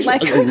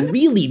were a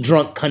really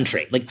drunk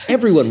country. Like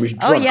everyone was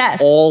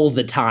drunk all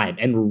the time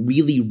and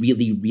really,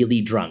 really,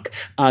 really drunk.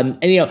 And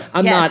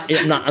I'm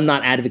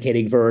not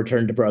advocating for a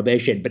return to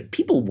prohibition, but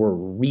people were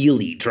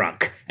really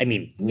drunk. I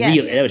mean, really,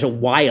 that was a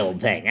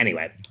wild thing.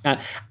 Anyway, I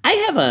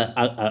have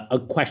a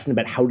question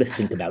about how to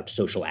think about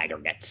social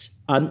aggregates.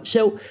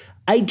 So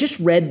I just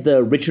read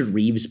the Richard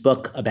Reeves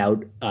book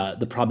about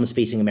the problems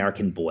facing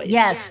American boys.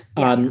 Yes.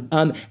 And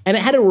it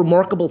had a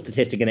remarkable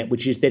statistic in it,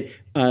 which is that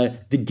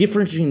the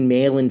difference between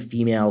male and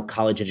female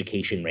college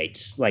education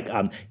rates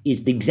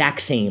is the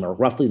exact same or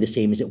roughly the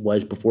same as it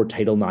was before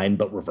Title IX,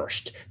 but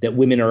reversed. That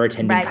women are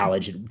attending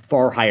college at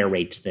far higher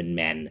rates than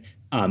men.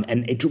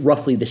 And it's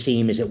roughly the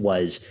same as it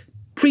was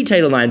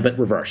pre-Title IX, but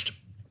reversed.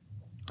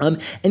 And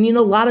in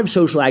a lot of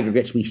social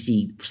aggregates, we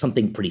see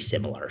something pretty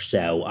similar.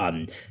 So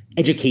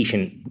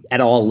education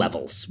at all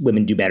levels,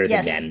 women do better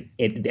than men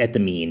at the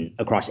mean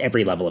across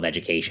every level of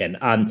education.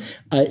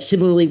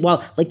 Similarly,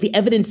 while the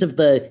evidence of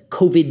the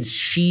COVID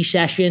she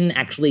session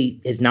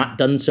actually has not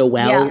done so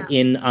well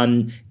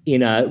in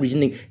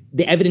recently,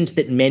 the evidence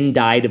that men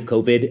died of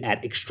COVID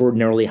at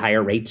extraordinarily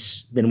higher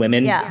rates than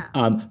women,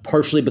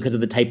 partially because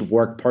of the type of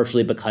work,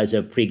 partially because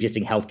of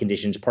pre-existing health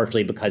conditions,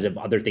 partially because of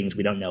other things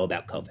we don't know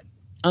about COVID.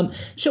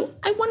 So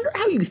I wonder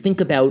how you think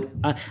about,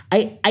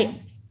 I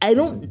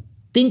don't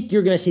think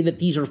you're going to say that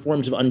these are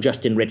forms of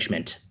unjust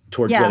enrichment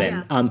towards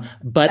women.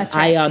 But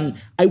I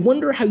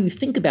wonder how you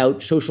think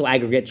about social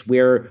aggregates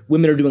where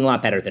women are doing a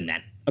lot better than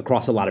men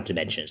across a lot of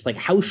dimensions. Like,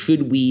 how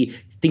should we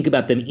think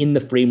about them in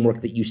the framework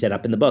that you set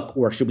up in the book,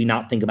 or should we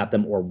not think about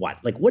them, or what?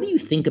 Like, what do you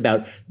think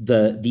about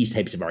these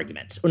types of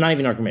arguments, or not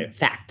even argument,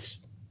 facts?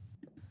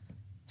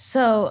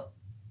 So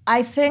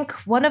I think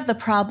one of the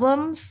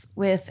problems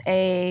with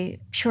a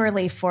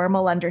purely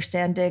formal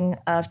understanding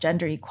of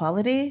gender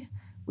equality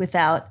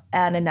without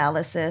an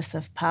analysis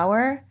of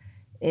power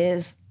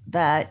is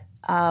that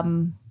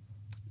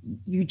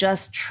you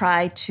just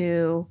try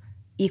to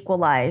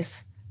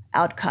equalize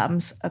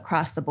outcomes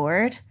across the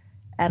board.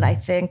 And I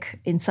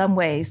think in some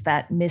ways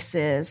that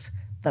misses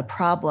the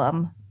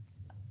problem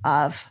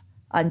of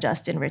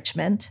unjust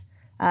enrichment.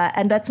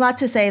 And that's not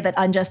to say that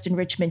unjust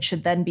enrichment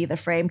should then be the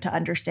frame to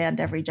understand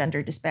every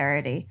gender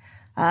disparity.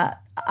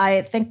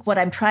 I think what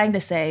I'm trying to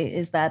say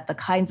is that the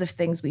kinds of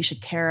things we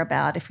should care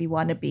about if we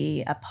want to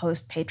be a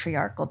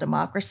post-patriarchal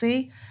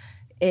democracy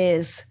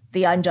is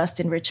the unjust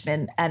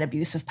enrichment and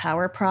abuse of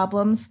power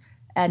problems,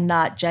 and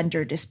not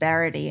gender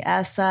disparity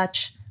as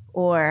such,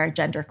 or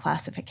gender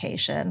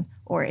classification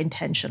or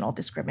intentional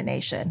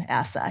discrimination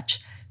as such.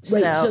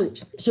 Right.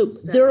 So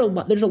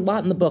there's a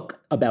lot in the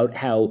book about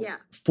how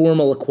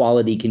formal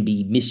equality can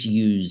be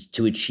misused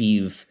to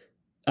achieve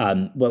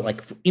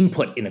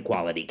input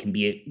inequality can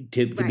be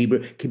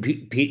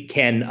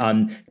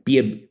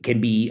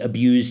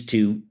abused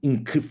to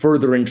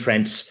further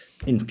entrench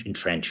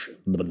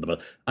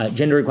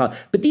gender equality.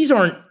 But these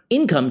aren't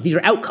income; these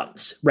are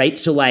outcomes, right?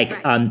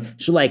 The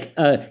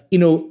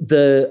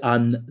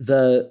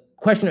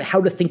question of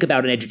how to think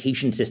about an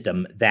education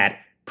system that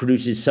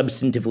produces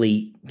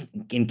substantively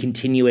and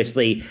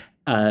continuously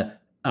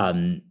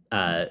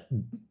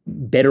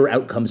better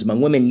outcomes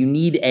among women, you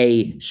need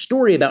a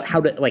story about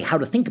how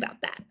to think about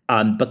that,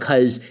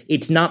 because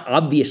it's not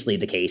obviously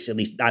the case. At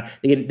least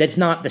that's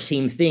not the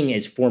same thing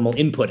as formal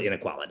input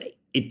inequality.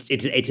 It's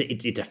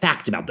a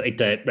fact about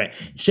it. Right.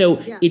 So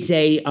it's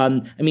a.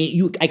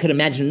 I could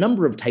imagine a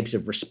number of types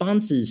of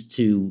responses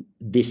to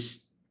this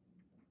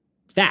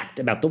fact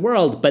about the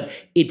world, but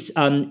it's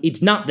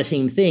not the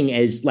same thing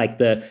as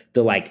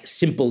the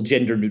simple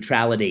gender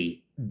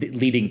neutrality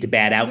leading to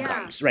bad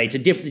outcomes, right? It's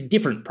a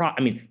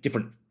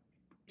different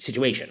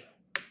situation.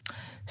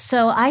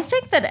 So I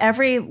think that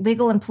every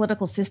legal and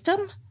political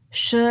system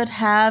should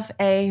have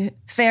a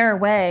fair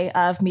way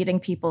of meeting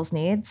people's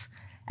needs.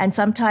 And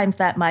sometimes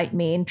that might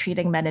mean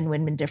treating men and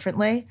women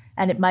differently.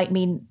 And it might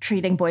mean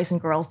treating boys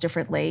and girls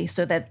differently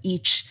so that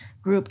each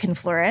group can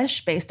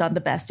flourish based on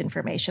the best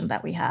information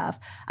that we have.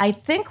 I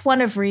think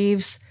one of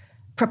Reeves'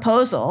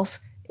 proposals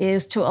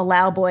is to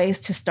allow boys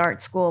to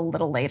start school a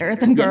little later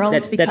than girls.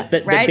 That's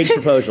the big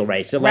proposal,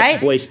 right? So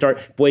let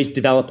boys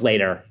develop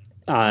later.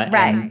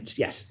 Right.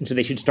 And so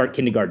they should start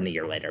kindergarten a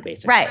year later,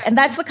 basically. Right. And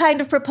that's the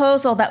kind of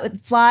proposal that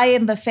would fly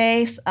in the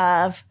face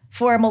of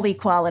formal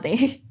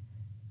equality.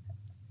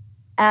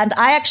 And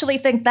I actually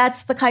think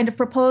that's the kind of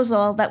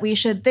proposal that we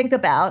should think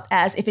about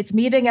as if it's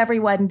meeting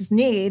everyone's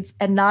needs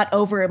and not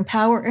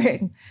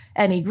over-empowering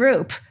any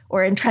group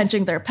or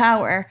entrenching their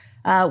power.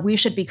 We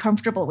should be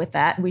comfortable with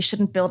that. And we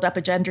shouldn't build up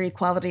a gender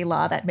equality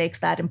law that makes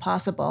that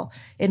impossible.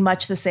 In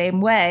much the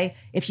same way,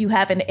 if you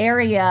have an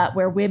area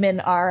where women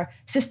are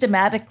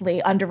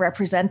systematically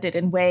underrepresented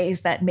in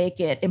ways that make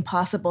it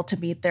impossible to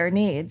meet their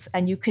needs,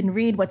 and you can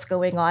read what's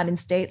going on in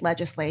state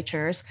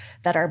legislatures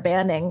that are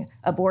banning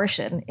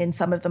abortion in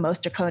some of the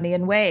most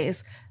draconian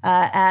ways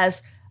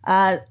as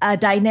a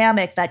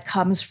dynamic that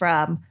comes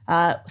from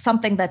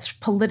something that's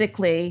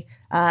politically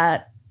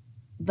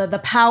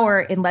the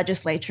power in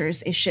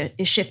legislatures is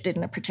shifted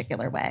in a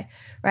particular way,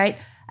 right?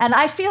 And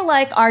I feel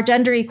like our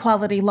gender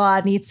equality law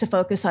needs to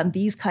focus on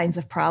these kinds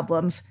of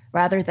problems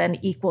rather than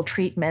equal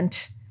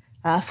treatment,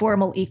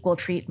 formal equal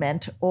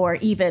treatment, or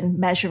even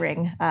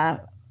measuring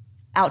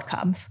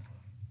outcomes.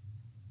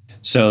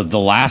 So the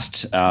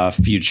last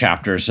few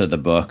chapters of the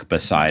book,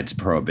 besides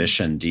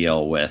prohibition,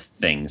 deal with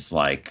things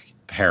like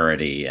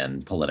parity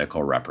and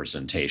political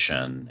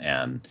representation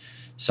and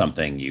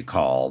something you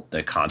call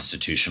the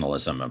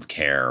constitutionalism of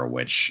care,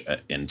 which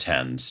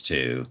intends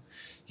to,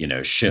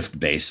 shift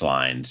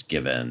baselines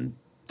given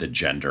the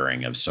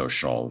gendering of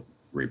social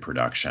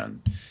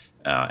reproduction.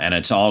 And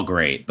it's all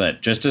great.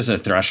 But just as a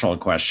threshold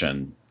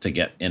question to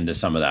get into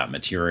some of that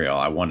material,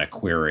 I want to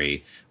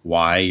query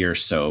why you're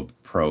so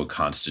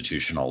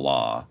pro-constitutional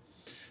law.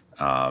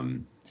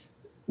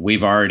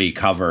 We've already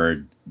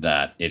covered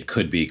that it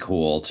could be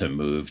cool to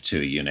move to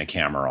a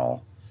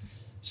unicameral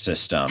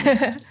system,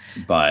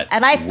 but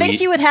and I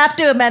think you would have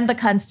to amend the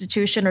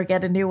Constitution or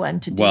get a new one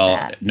to do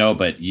that. No,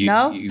 but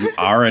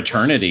our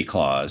eternity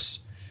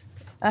clause,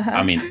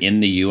 I mean, in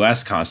the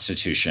U.S.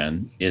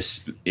 Constitution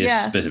is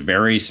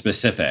very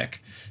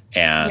specific,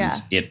 and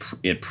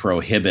it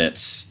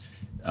prohibits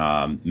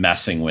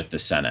messing with the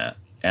Senate.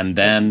 And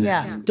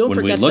then don't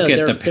forget,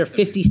 there are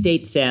 50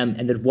 states, Sam,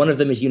 and that one of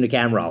them is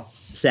unicameral.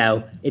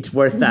 So it's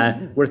worth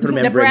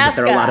remembering that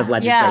there are a lot of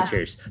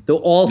legislatures. Though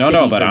all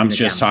but I'm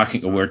just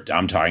talking.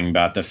 I'm talking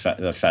about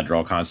the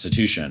federal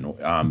Constitution,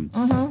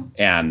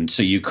 and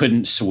so you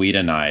couldn't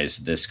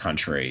Swedenize this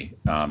country,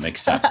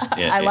 except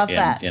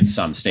in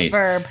some states.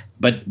 Verb.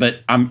 But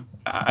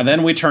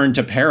then we turn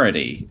to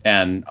parity,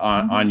 and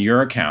on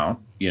your account,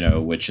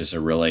 which is a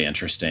really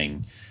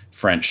interesting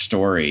French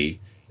story.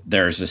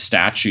 There's a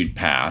statute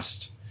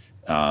passed.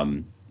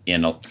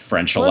 In a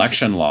French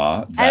election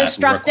law that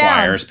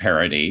requires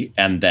parity,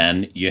 and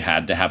then you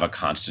had to have a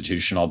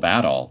constitutional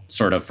battle,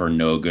 sort of for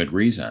no good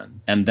reason.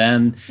 And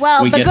then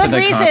we get to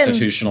the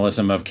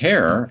constitutionalism of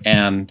care,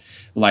 and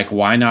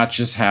why not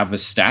just have a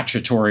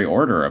statutory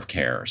order of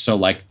care?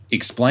 So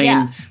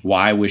explain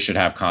why we should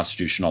have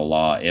constitutional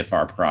law if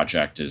our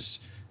project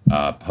is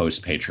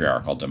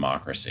post-patriarchal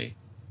democracy.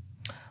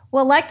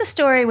 Well, like the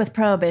story with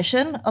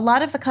prohibition, a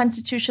lot of the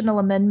constitutional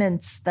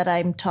amendments that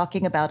I'm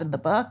talking about in the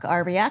book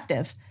are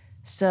reactive.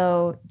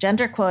 So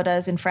gender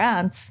quotas in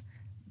France,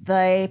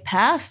 they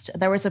passed.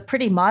 There was a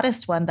pretty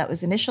modest one that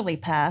was initially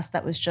passed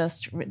that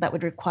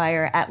would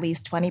require at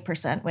least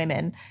 20%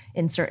 women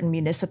in certain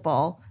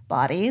municipal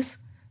bodies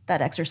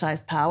that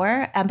exercised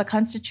power. And the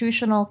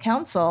Constitutional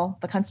Council,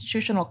 the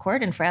Constitutional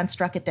Court in France,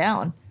 struck it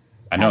down.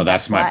 I know,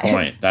 that's my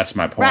point. That's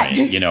my point.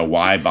 Right.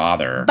 Why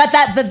bother?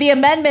 But the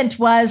amendment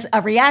was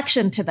a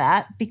reaction to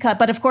that.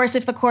 But of course,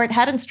 if the court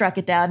hadn't struck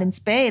it down in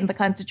Spain, the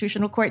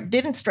Constitutional Court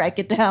didn't strike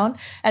it down,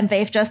 and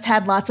they've just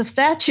had lots of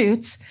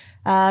statutes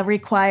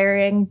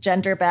requiring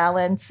gender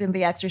balance in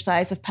the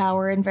exercise of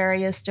power in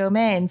various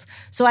domains.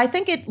 So I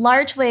think it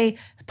largely,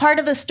 part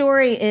of the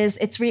story is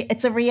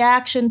it's a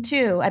reaction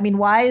to. I mean,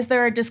 why is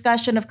there a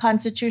discussion of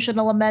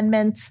constitutional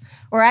amendments?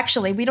 Or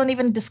actually, we don't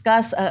even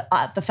discuss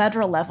at the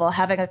federal level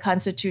having a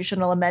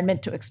constitutional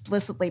amendment to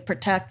explicitly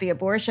protect the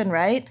abortion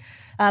right.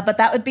 But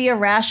that would be a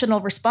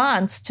rational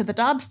response to the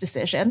Dobbs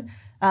decision.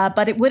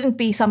 But it wouldn't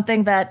be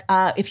something that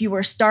if you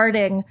were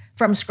starting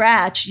from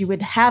scratch, you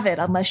would have it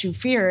unless you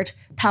feared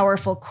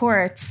powerful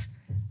courts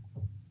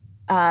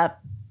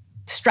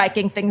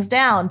striking things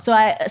down. So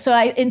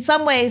I, in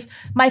some ways,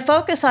 my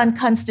focus on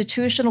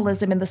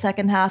constitutionalism in the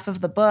second half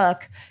of the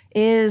book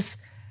is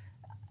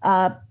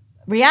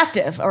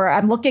reactive, or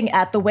I'm looking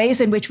at the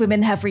ways in which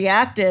women have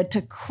reacted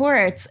to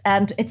courts.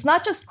 And it's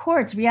not just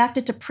courts,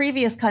 reacted to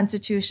previous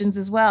constitutions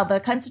as well. The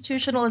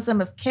constitutionalism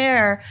of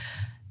care,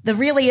 the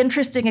really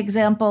interesting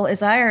example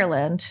is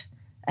Ireland.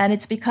 And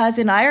it's because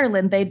in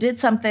Ireland, they did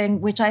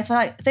something which I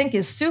think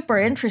is super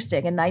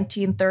interesting in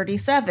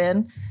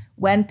 1937,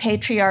 when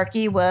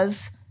patriarchy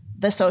was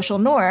the social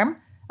norm.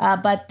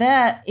 But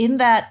that in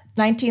that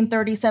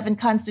 1937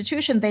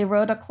 Constitution, they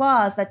wrote a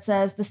clause that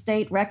says the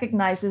state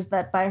recognizes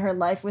that by her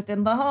life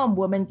within the home,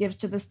 woman gives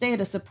to the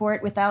state a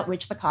support without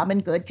which the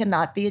common good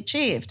cannot be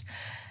achieved.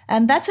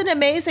 And that's an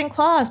amazing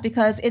clause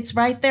because it's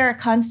right there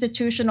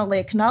constitutionally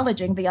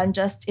acknowledging the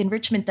unjust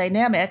enrichment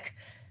dynamic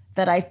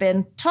that I've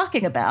been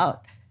talking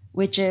about,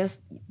 which is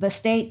the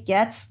state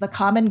gets the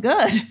common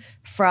good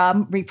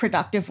from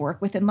reproductive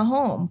work within the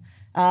home.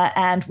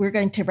 And we're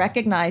going to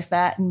recognize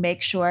that and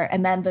make sure.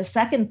 And then the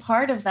second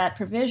part of that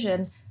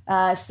provision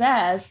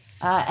says,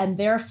 and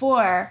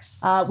therefore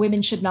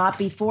women should not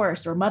be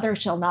forced, or mothers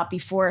shall not be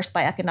forced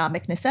by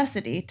economic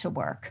necessity to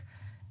work.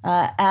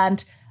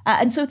 And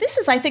so this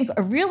is, I think,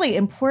 a really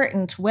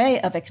important way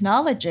of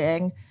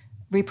acknowledging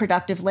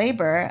reproductive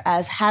labor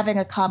as having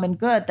a common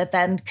good that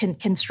then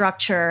can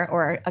structure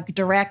or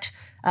direct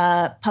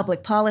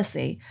public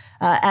policy.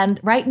 And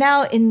right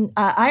now in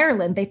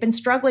Ireland, they've been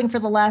struggling for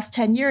the last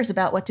 10 years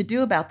about what to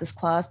do about this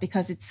clause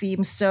because it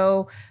seems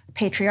so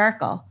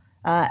patriarchal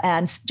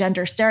and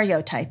gender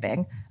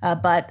stereotyping.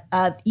 But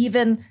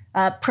even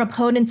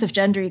proponents of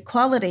gender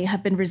equality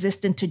have been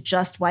resistant to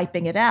just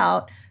wiping it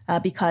out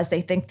because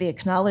they think the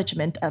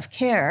acknowledgement of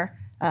care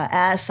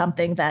as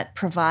something that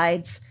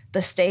provides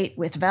the state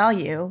with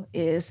value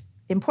is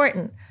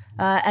important.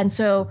 And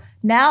so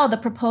now the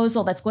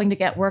proposal that's going to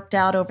get worked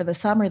out over the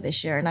summer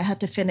this year, and I had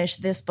to finish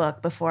this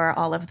book before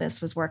all of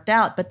this was worked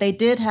out, but they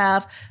did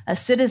have a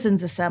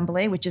citizens'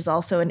 assembly, which is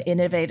also an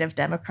innovative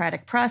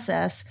democratic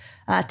process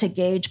to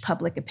gauge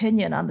public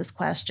opinion on this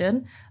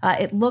question.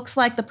 It looks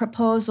like the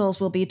proposals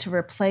will be to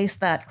replace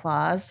that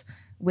clause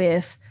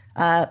with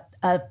a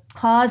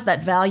clause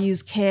that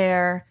values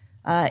care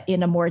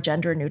in a more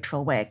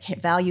gender-neutral way,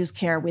 values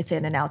care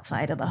within and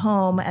outside of the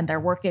home, and they're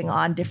working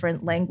on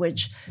different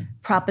language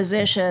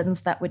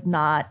propositions that would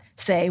not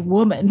say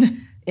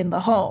woman in the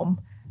home.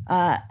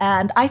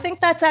 And I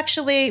think that's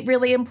actually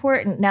really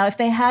important. Now, if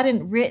they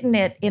hadn't written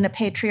it in a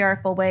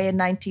patriarchal way in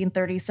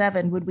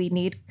 1937, would we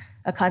need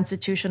a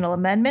constitutional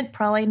amendment?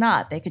 Probably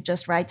not. They could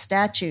just write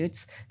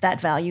statutes that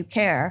value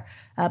care.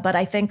 But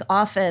I think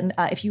often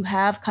if you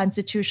have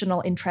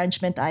constitutional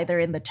entrenchment either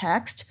in the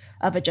text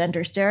of a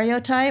gender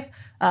stereotype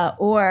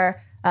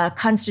or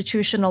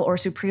constitutional or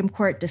Supreme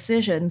Court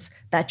decisions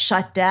that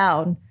shut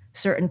down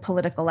certain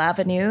political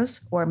avenues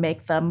or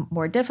make them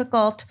more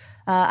difficult,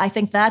 I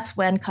think that's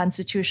when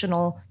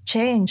constitutional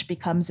change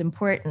becomes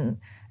important.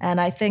 And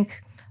I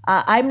think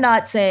I'm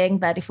not saying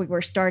that if we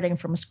were starting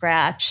from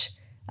scratch,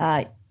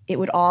 it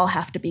would all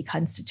have to be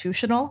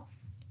constitutional.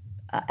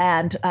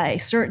 And I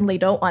certainly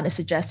don't want to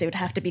suggest it would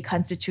have to be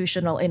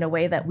constitutional in a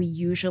way that we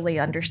usually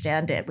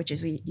understand it, which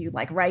is you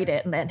like write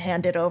it and then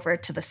hand it over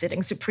to the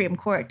sitting Supreme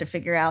Court to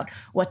figure out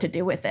what to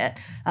do with it.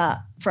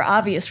 For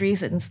obvious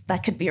reasons,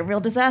 that could be a real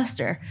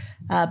disaster.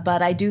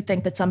 But I do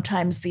think that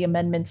sometimes the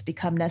amendments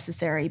become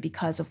necessary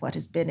because of what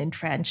has been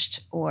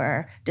entrenched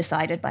or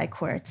decided by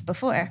courts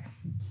before.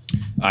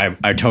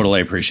 I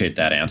totally appreciate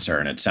that answer,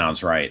 and it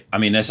sounds right. I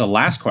mean, as a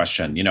last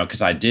question,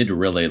 because I did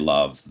really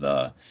love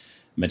the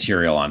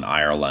material on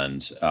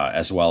Ireland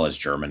as well as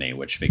Germany,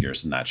 which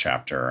figures in that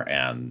chapter,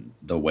 and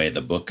the way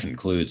the book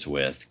concludes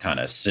with kind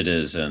of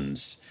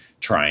citizens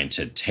trying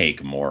to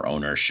take more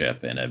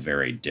ownership in a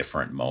very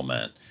different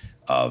moment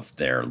of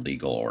their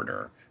legal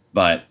order.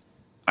 But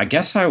I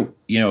guess I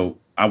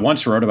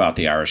once wrote about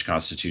the Irish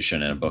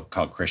Constitution in a book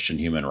called Christian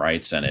Human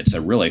Rights, and it's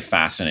a really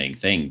fascinating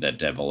thing that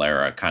De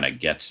Valera kind of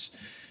gets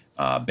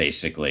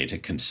basically to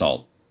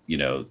consult,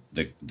 the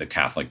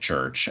Catholic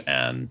Church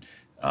and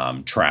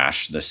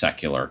trash the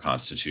secular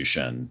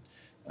constitution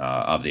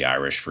of the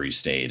Irish Free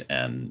State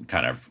and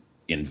kind of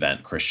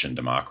invent Christian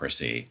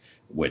democracy,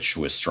 which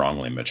was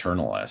strongly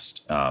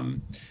maternalist.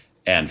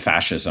 And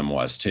fascism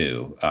was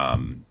too.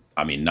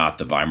 I mean, not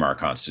the Weimar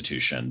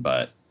Constitution,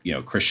 but,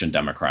 Christian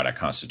democratic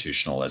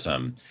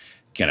constitutionalism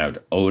kind of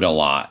owed a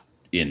lot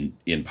in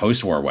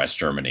post-war West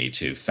Germany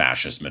to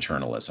fascist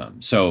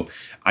maternalism. So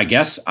I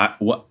guess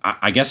I'm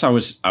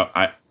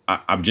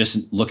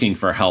just looking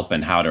for help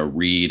in how to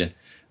read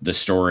the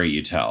story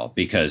you tell,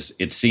 because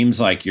it seems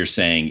like you're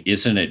saying,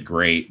 isn't it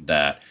great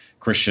that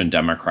Christian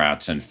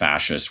Democrats and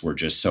fascists were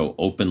just so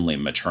openly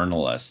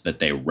maternalist that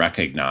they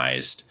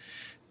recognized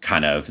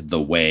kind of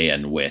the way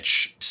in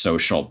which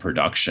social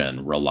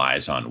production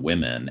relies on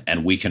women,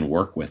 and we can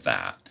work with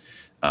that,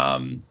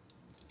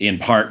 in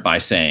part by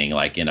saying,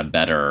 like, in a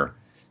better,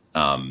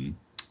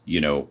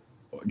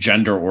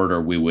 gender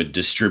order, we would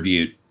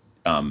distribute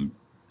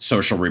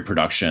social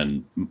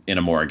reproduction in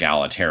a more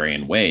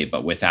egalitarian way,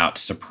 but without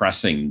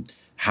suppressing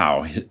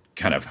how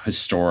kind of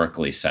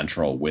historically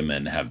central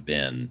women have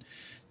been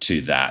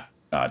to that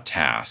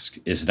task.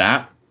 Is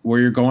that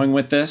where you're going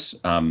with this?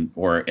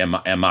 Or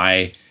am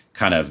I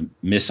kind of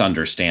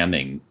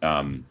misunderstanding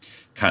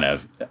kind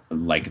of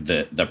like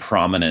the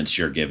prominence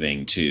you're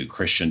giving to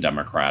Christian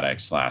democratic /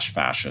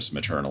 fascist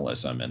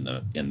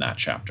maternalism in that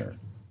chapter?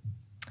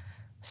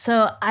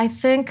 So I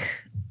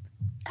think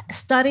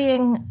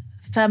studying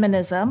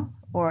feminism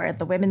or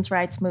the women's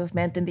rights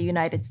movement in the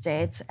United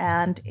States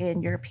and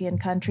in European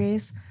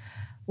countries,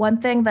 one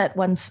thing that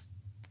one's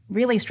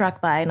really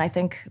struck by, and I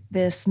think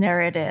this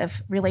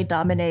narrative really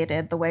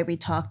dominated the way we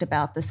talked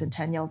about the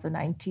centennial of the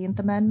 19th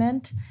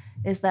Amendment,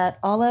 is that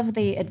all of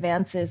the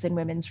advances in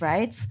women's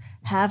rights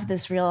have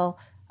this real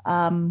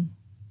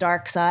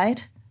dark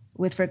side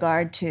with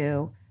regard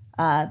to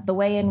the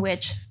way in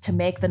which to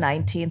make the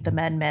 19th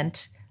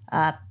Amendment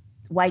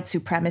white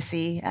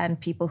supremacy and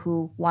people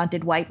who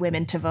wanted white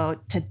women to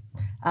vote to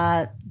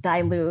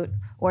dilute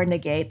or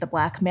negate the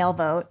black male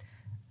vote,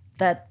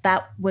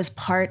 that was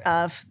part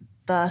of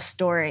the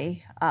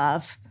story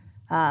of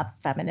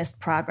feminist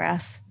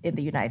progress in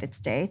the United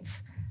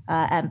States.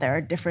 And there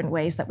are different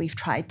ways that we've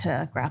tried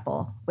to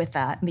grapple with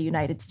that in the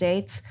United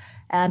States.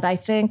 And I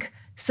think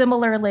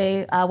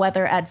similarly,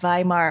 whether at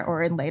Weimar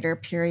or in later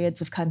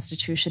periods of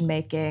constitution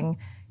making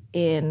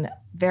in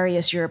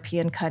various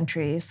European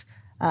countries,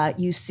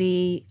 you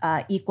see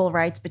equal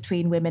rights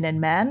between women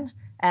and men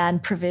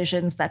and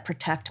provisions that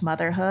protect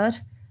motherhood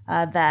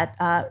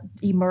that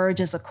emerge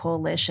as a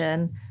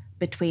coalition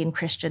between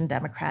Christian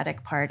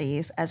democratic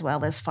parties as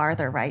well as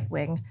farther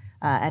right-wing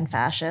and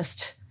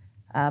fascist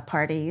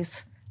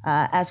parties,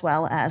 as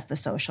well as the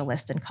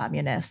socialist and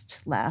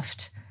communist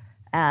left.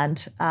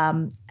 And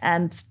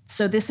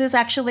so this is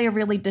actually a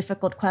really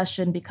difficult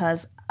question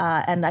because,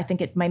 and I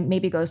think it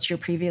maybe goes to your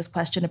previous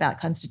question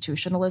about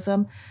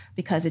constitutionalism,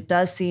 because it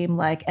does seem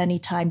like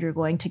anytime you're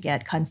going to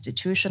get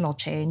constitutional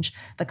change,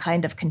 the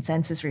kind of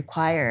consensus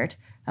required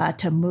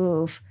to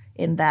move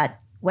in that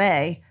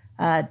way,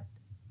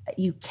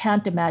 you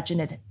can't imagine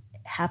it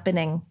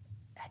happening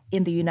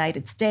in the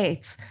United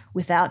States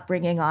without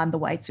bringing on the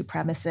white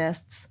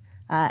supremacists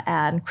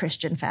and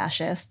Christian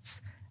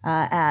fascists.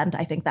 And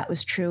I think that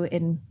was true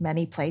in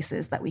many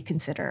places that we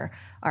consider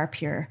our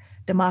pure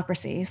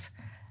democracies.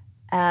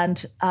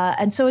 And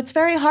so it's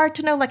very hard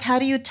to know, like, how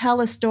do you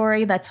tell a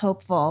story that's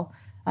hopeful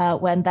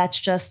when that's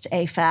just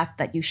a fact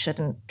that you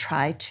shouldn't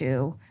try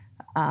to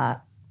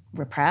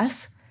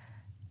repress?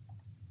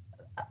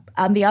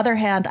 On the other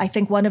hand, I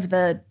think one of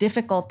the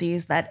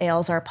difficulties that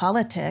ails our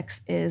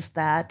politics is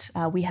that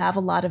we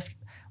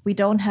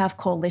don't have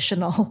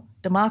coalitional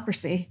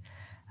democracy,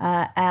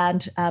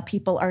 and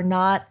people are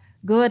not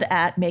good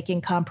at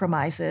making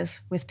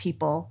compromises with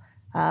people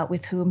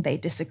with whom they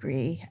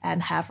disagree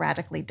and have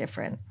radically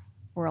different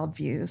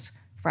worldviews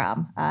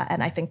from.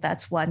 And I think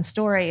that's one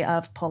story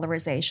of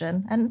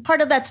polarization. And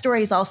part of that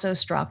story is also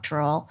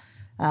structural.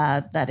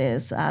 That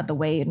is the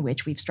way in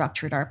which we've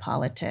structured our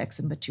politics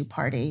and the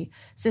two-party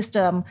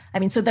system. I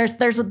mean, so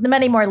there's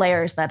many more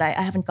layers that I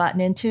haven't gotten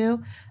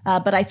into,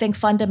 but I think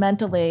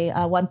fundamentally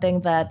one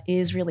thing that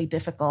is really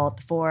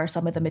difficult for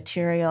some of the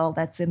material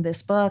that's in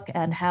this book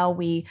and how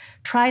we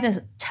try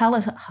to tell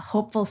a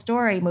hopeful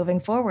story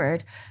moving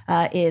forward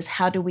is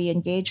how do we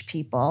engage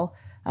people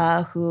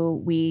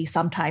who we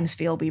sometimes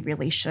feel we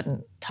really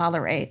shouldn't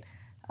tolerate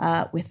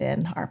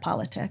within our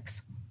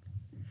politics.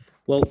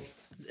 Well,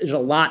 there's a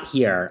lot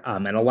here,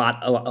 and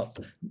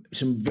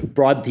some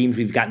broad themes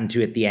we've gotten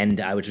to at the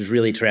end, which is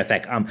really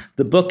terrific.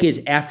 The book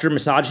is After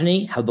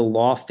Misogyny: How the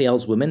Law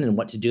Fails Women and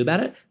What to Do About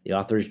It. The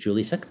author is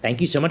Julie Suk.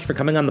 Thank you so much for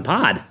coming on the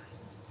pod.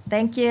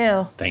 Thank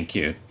you. Thank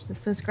you.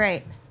 This was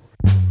great.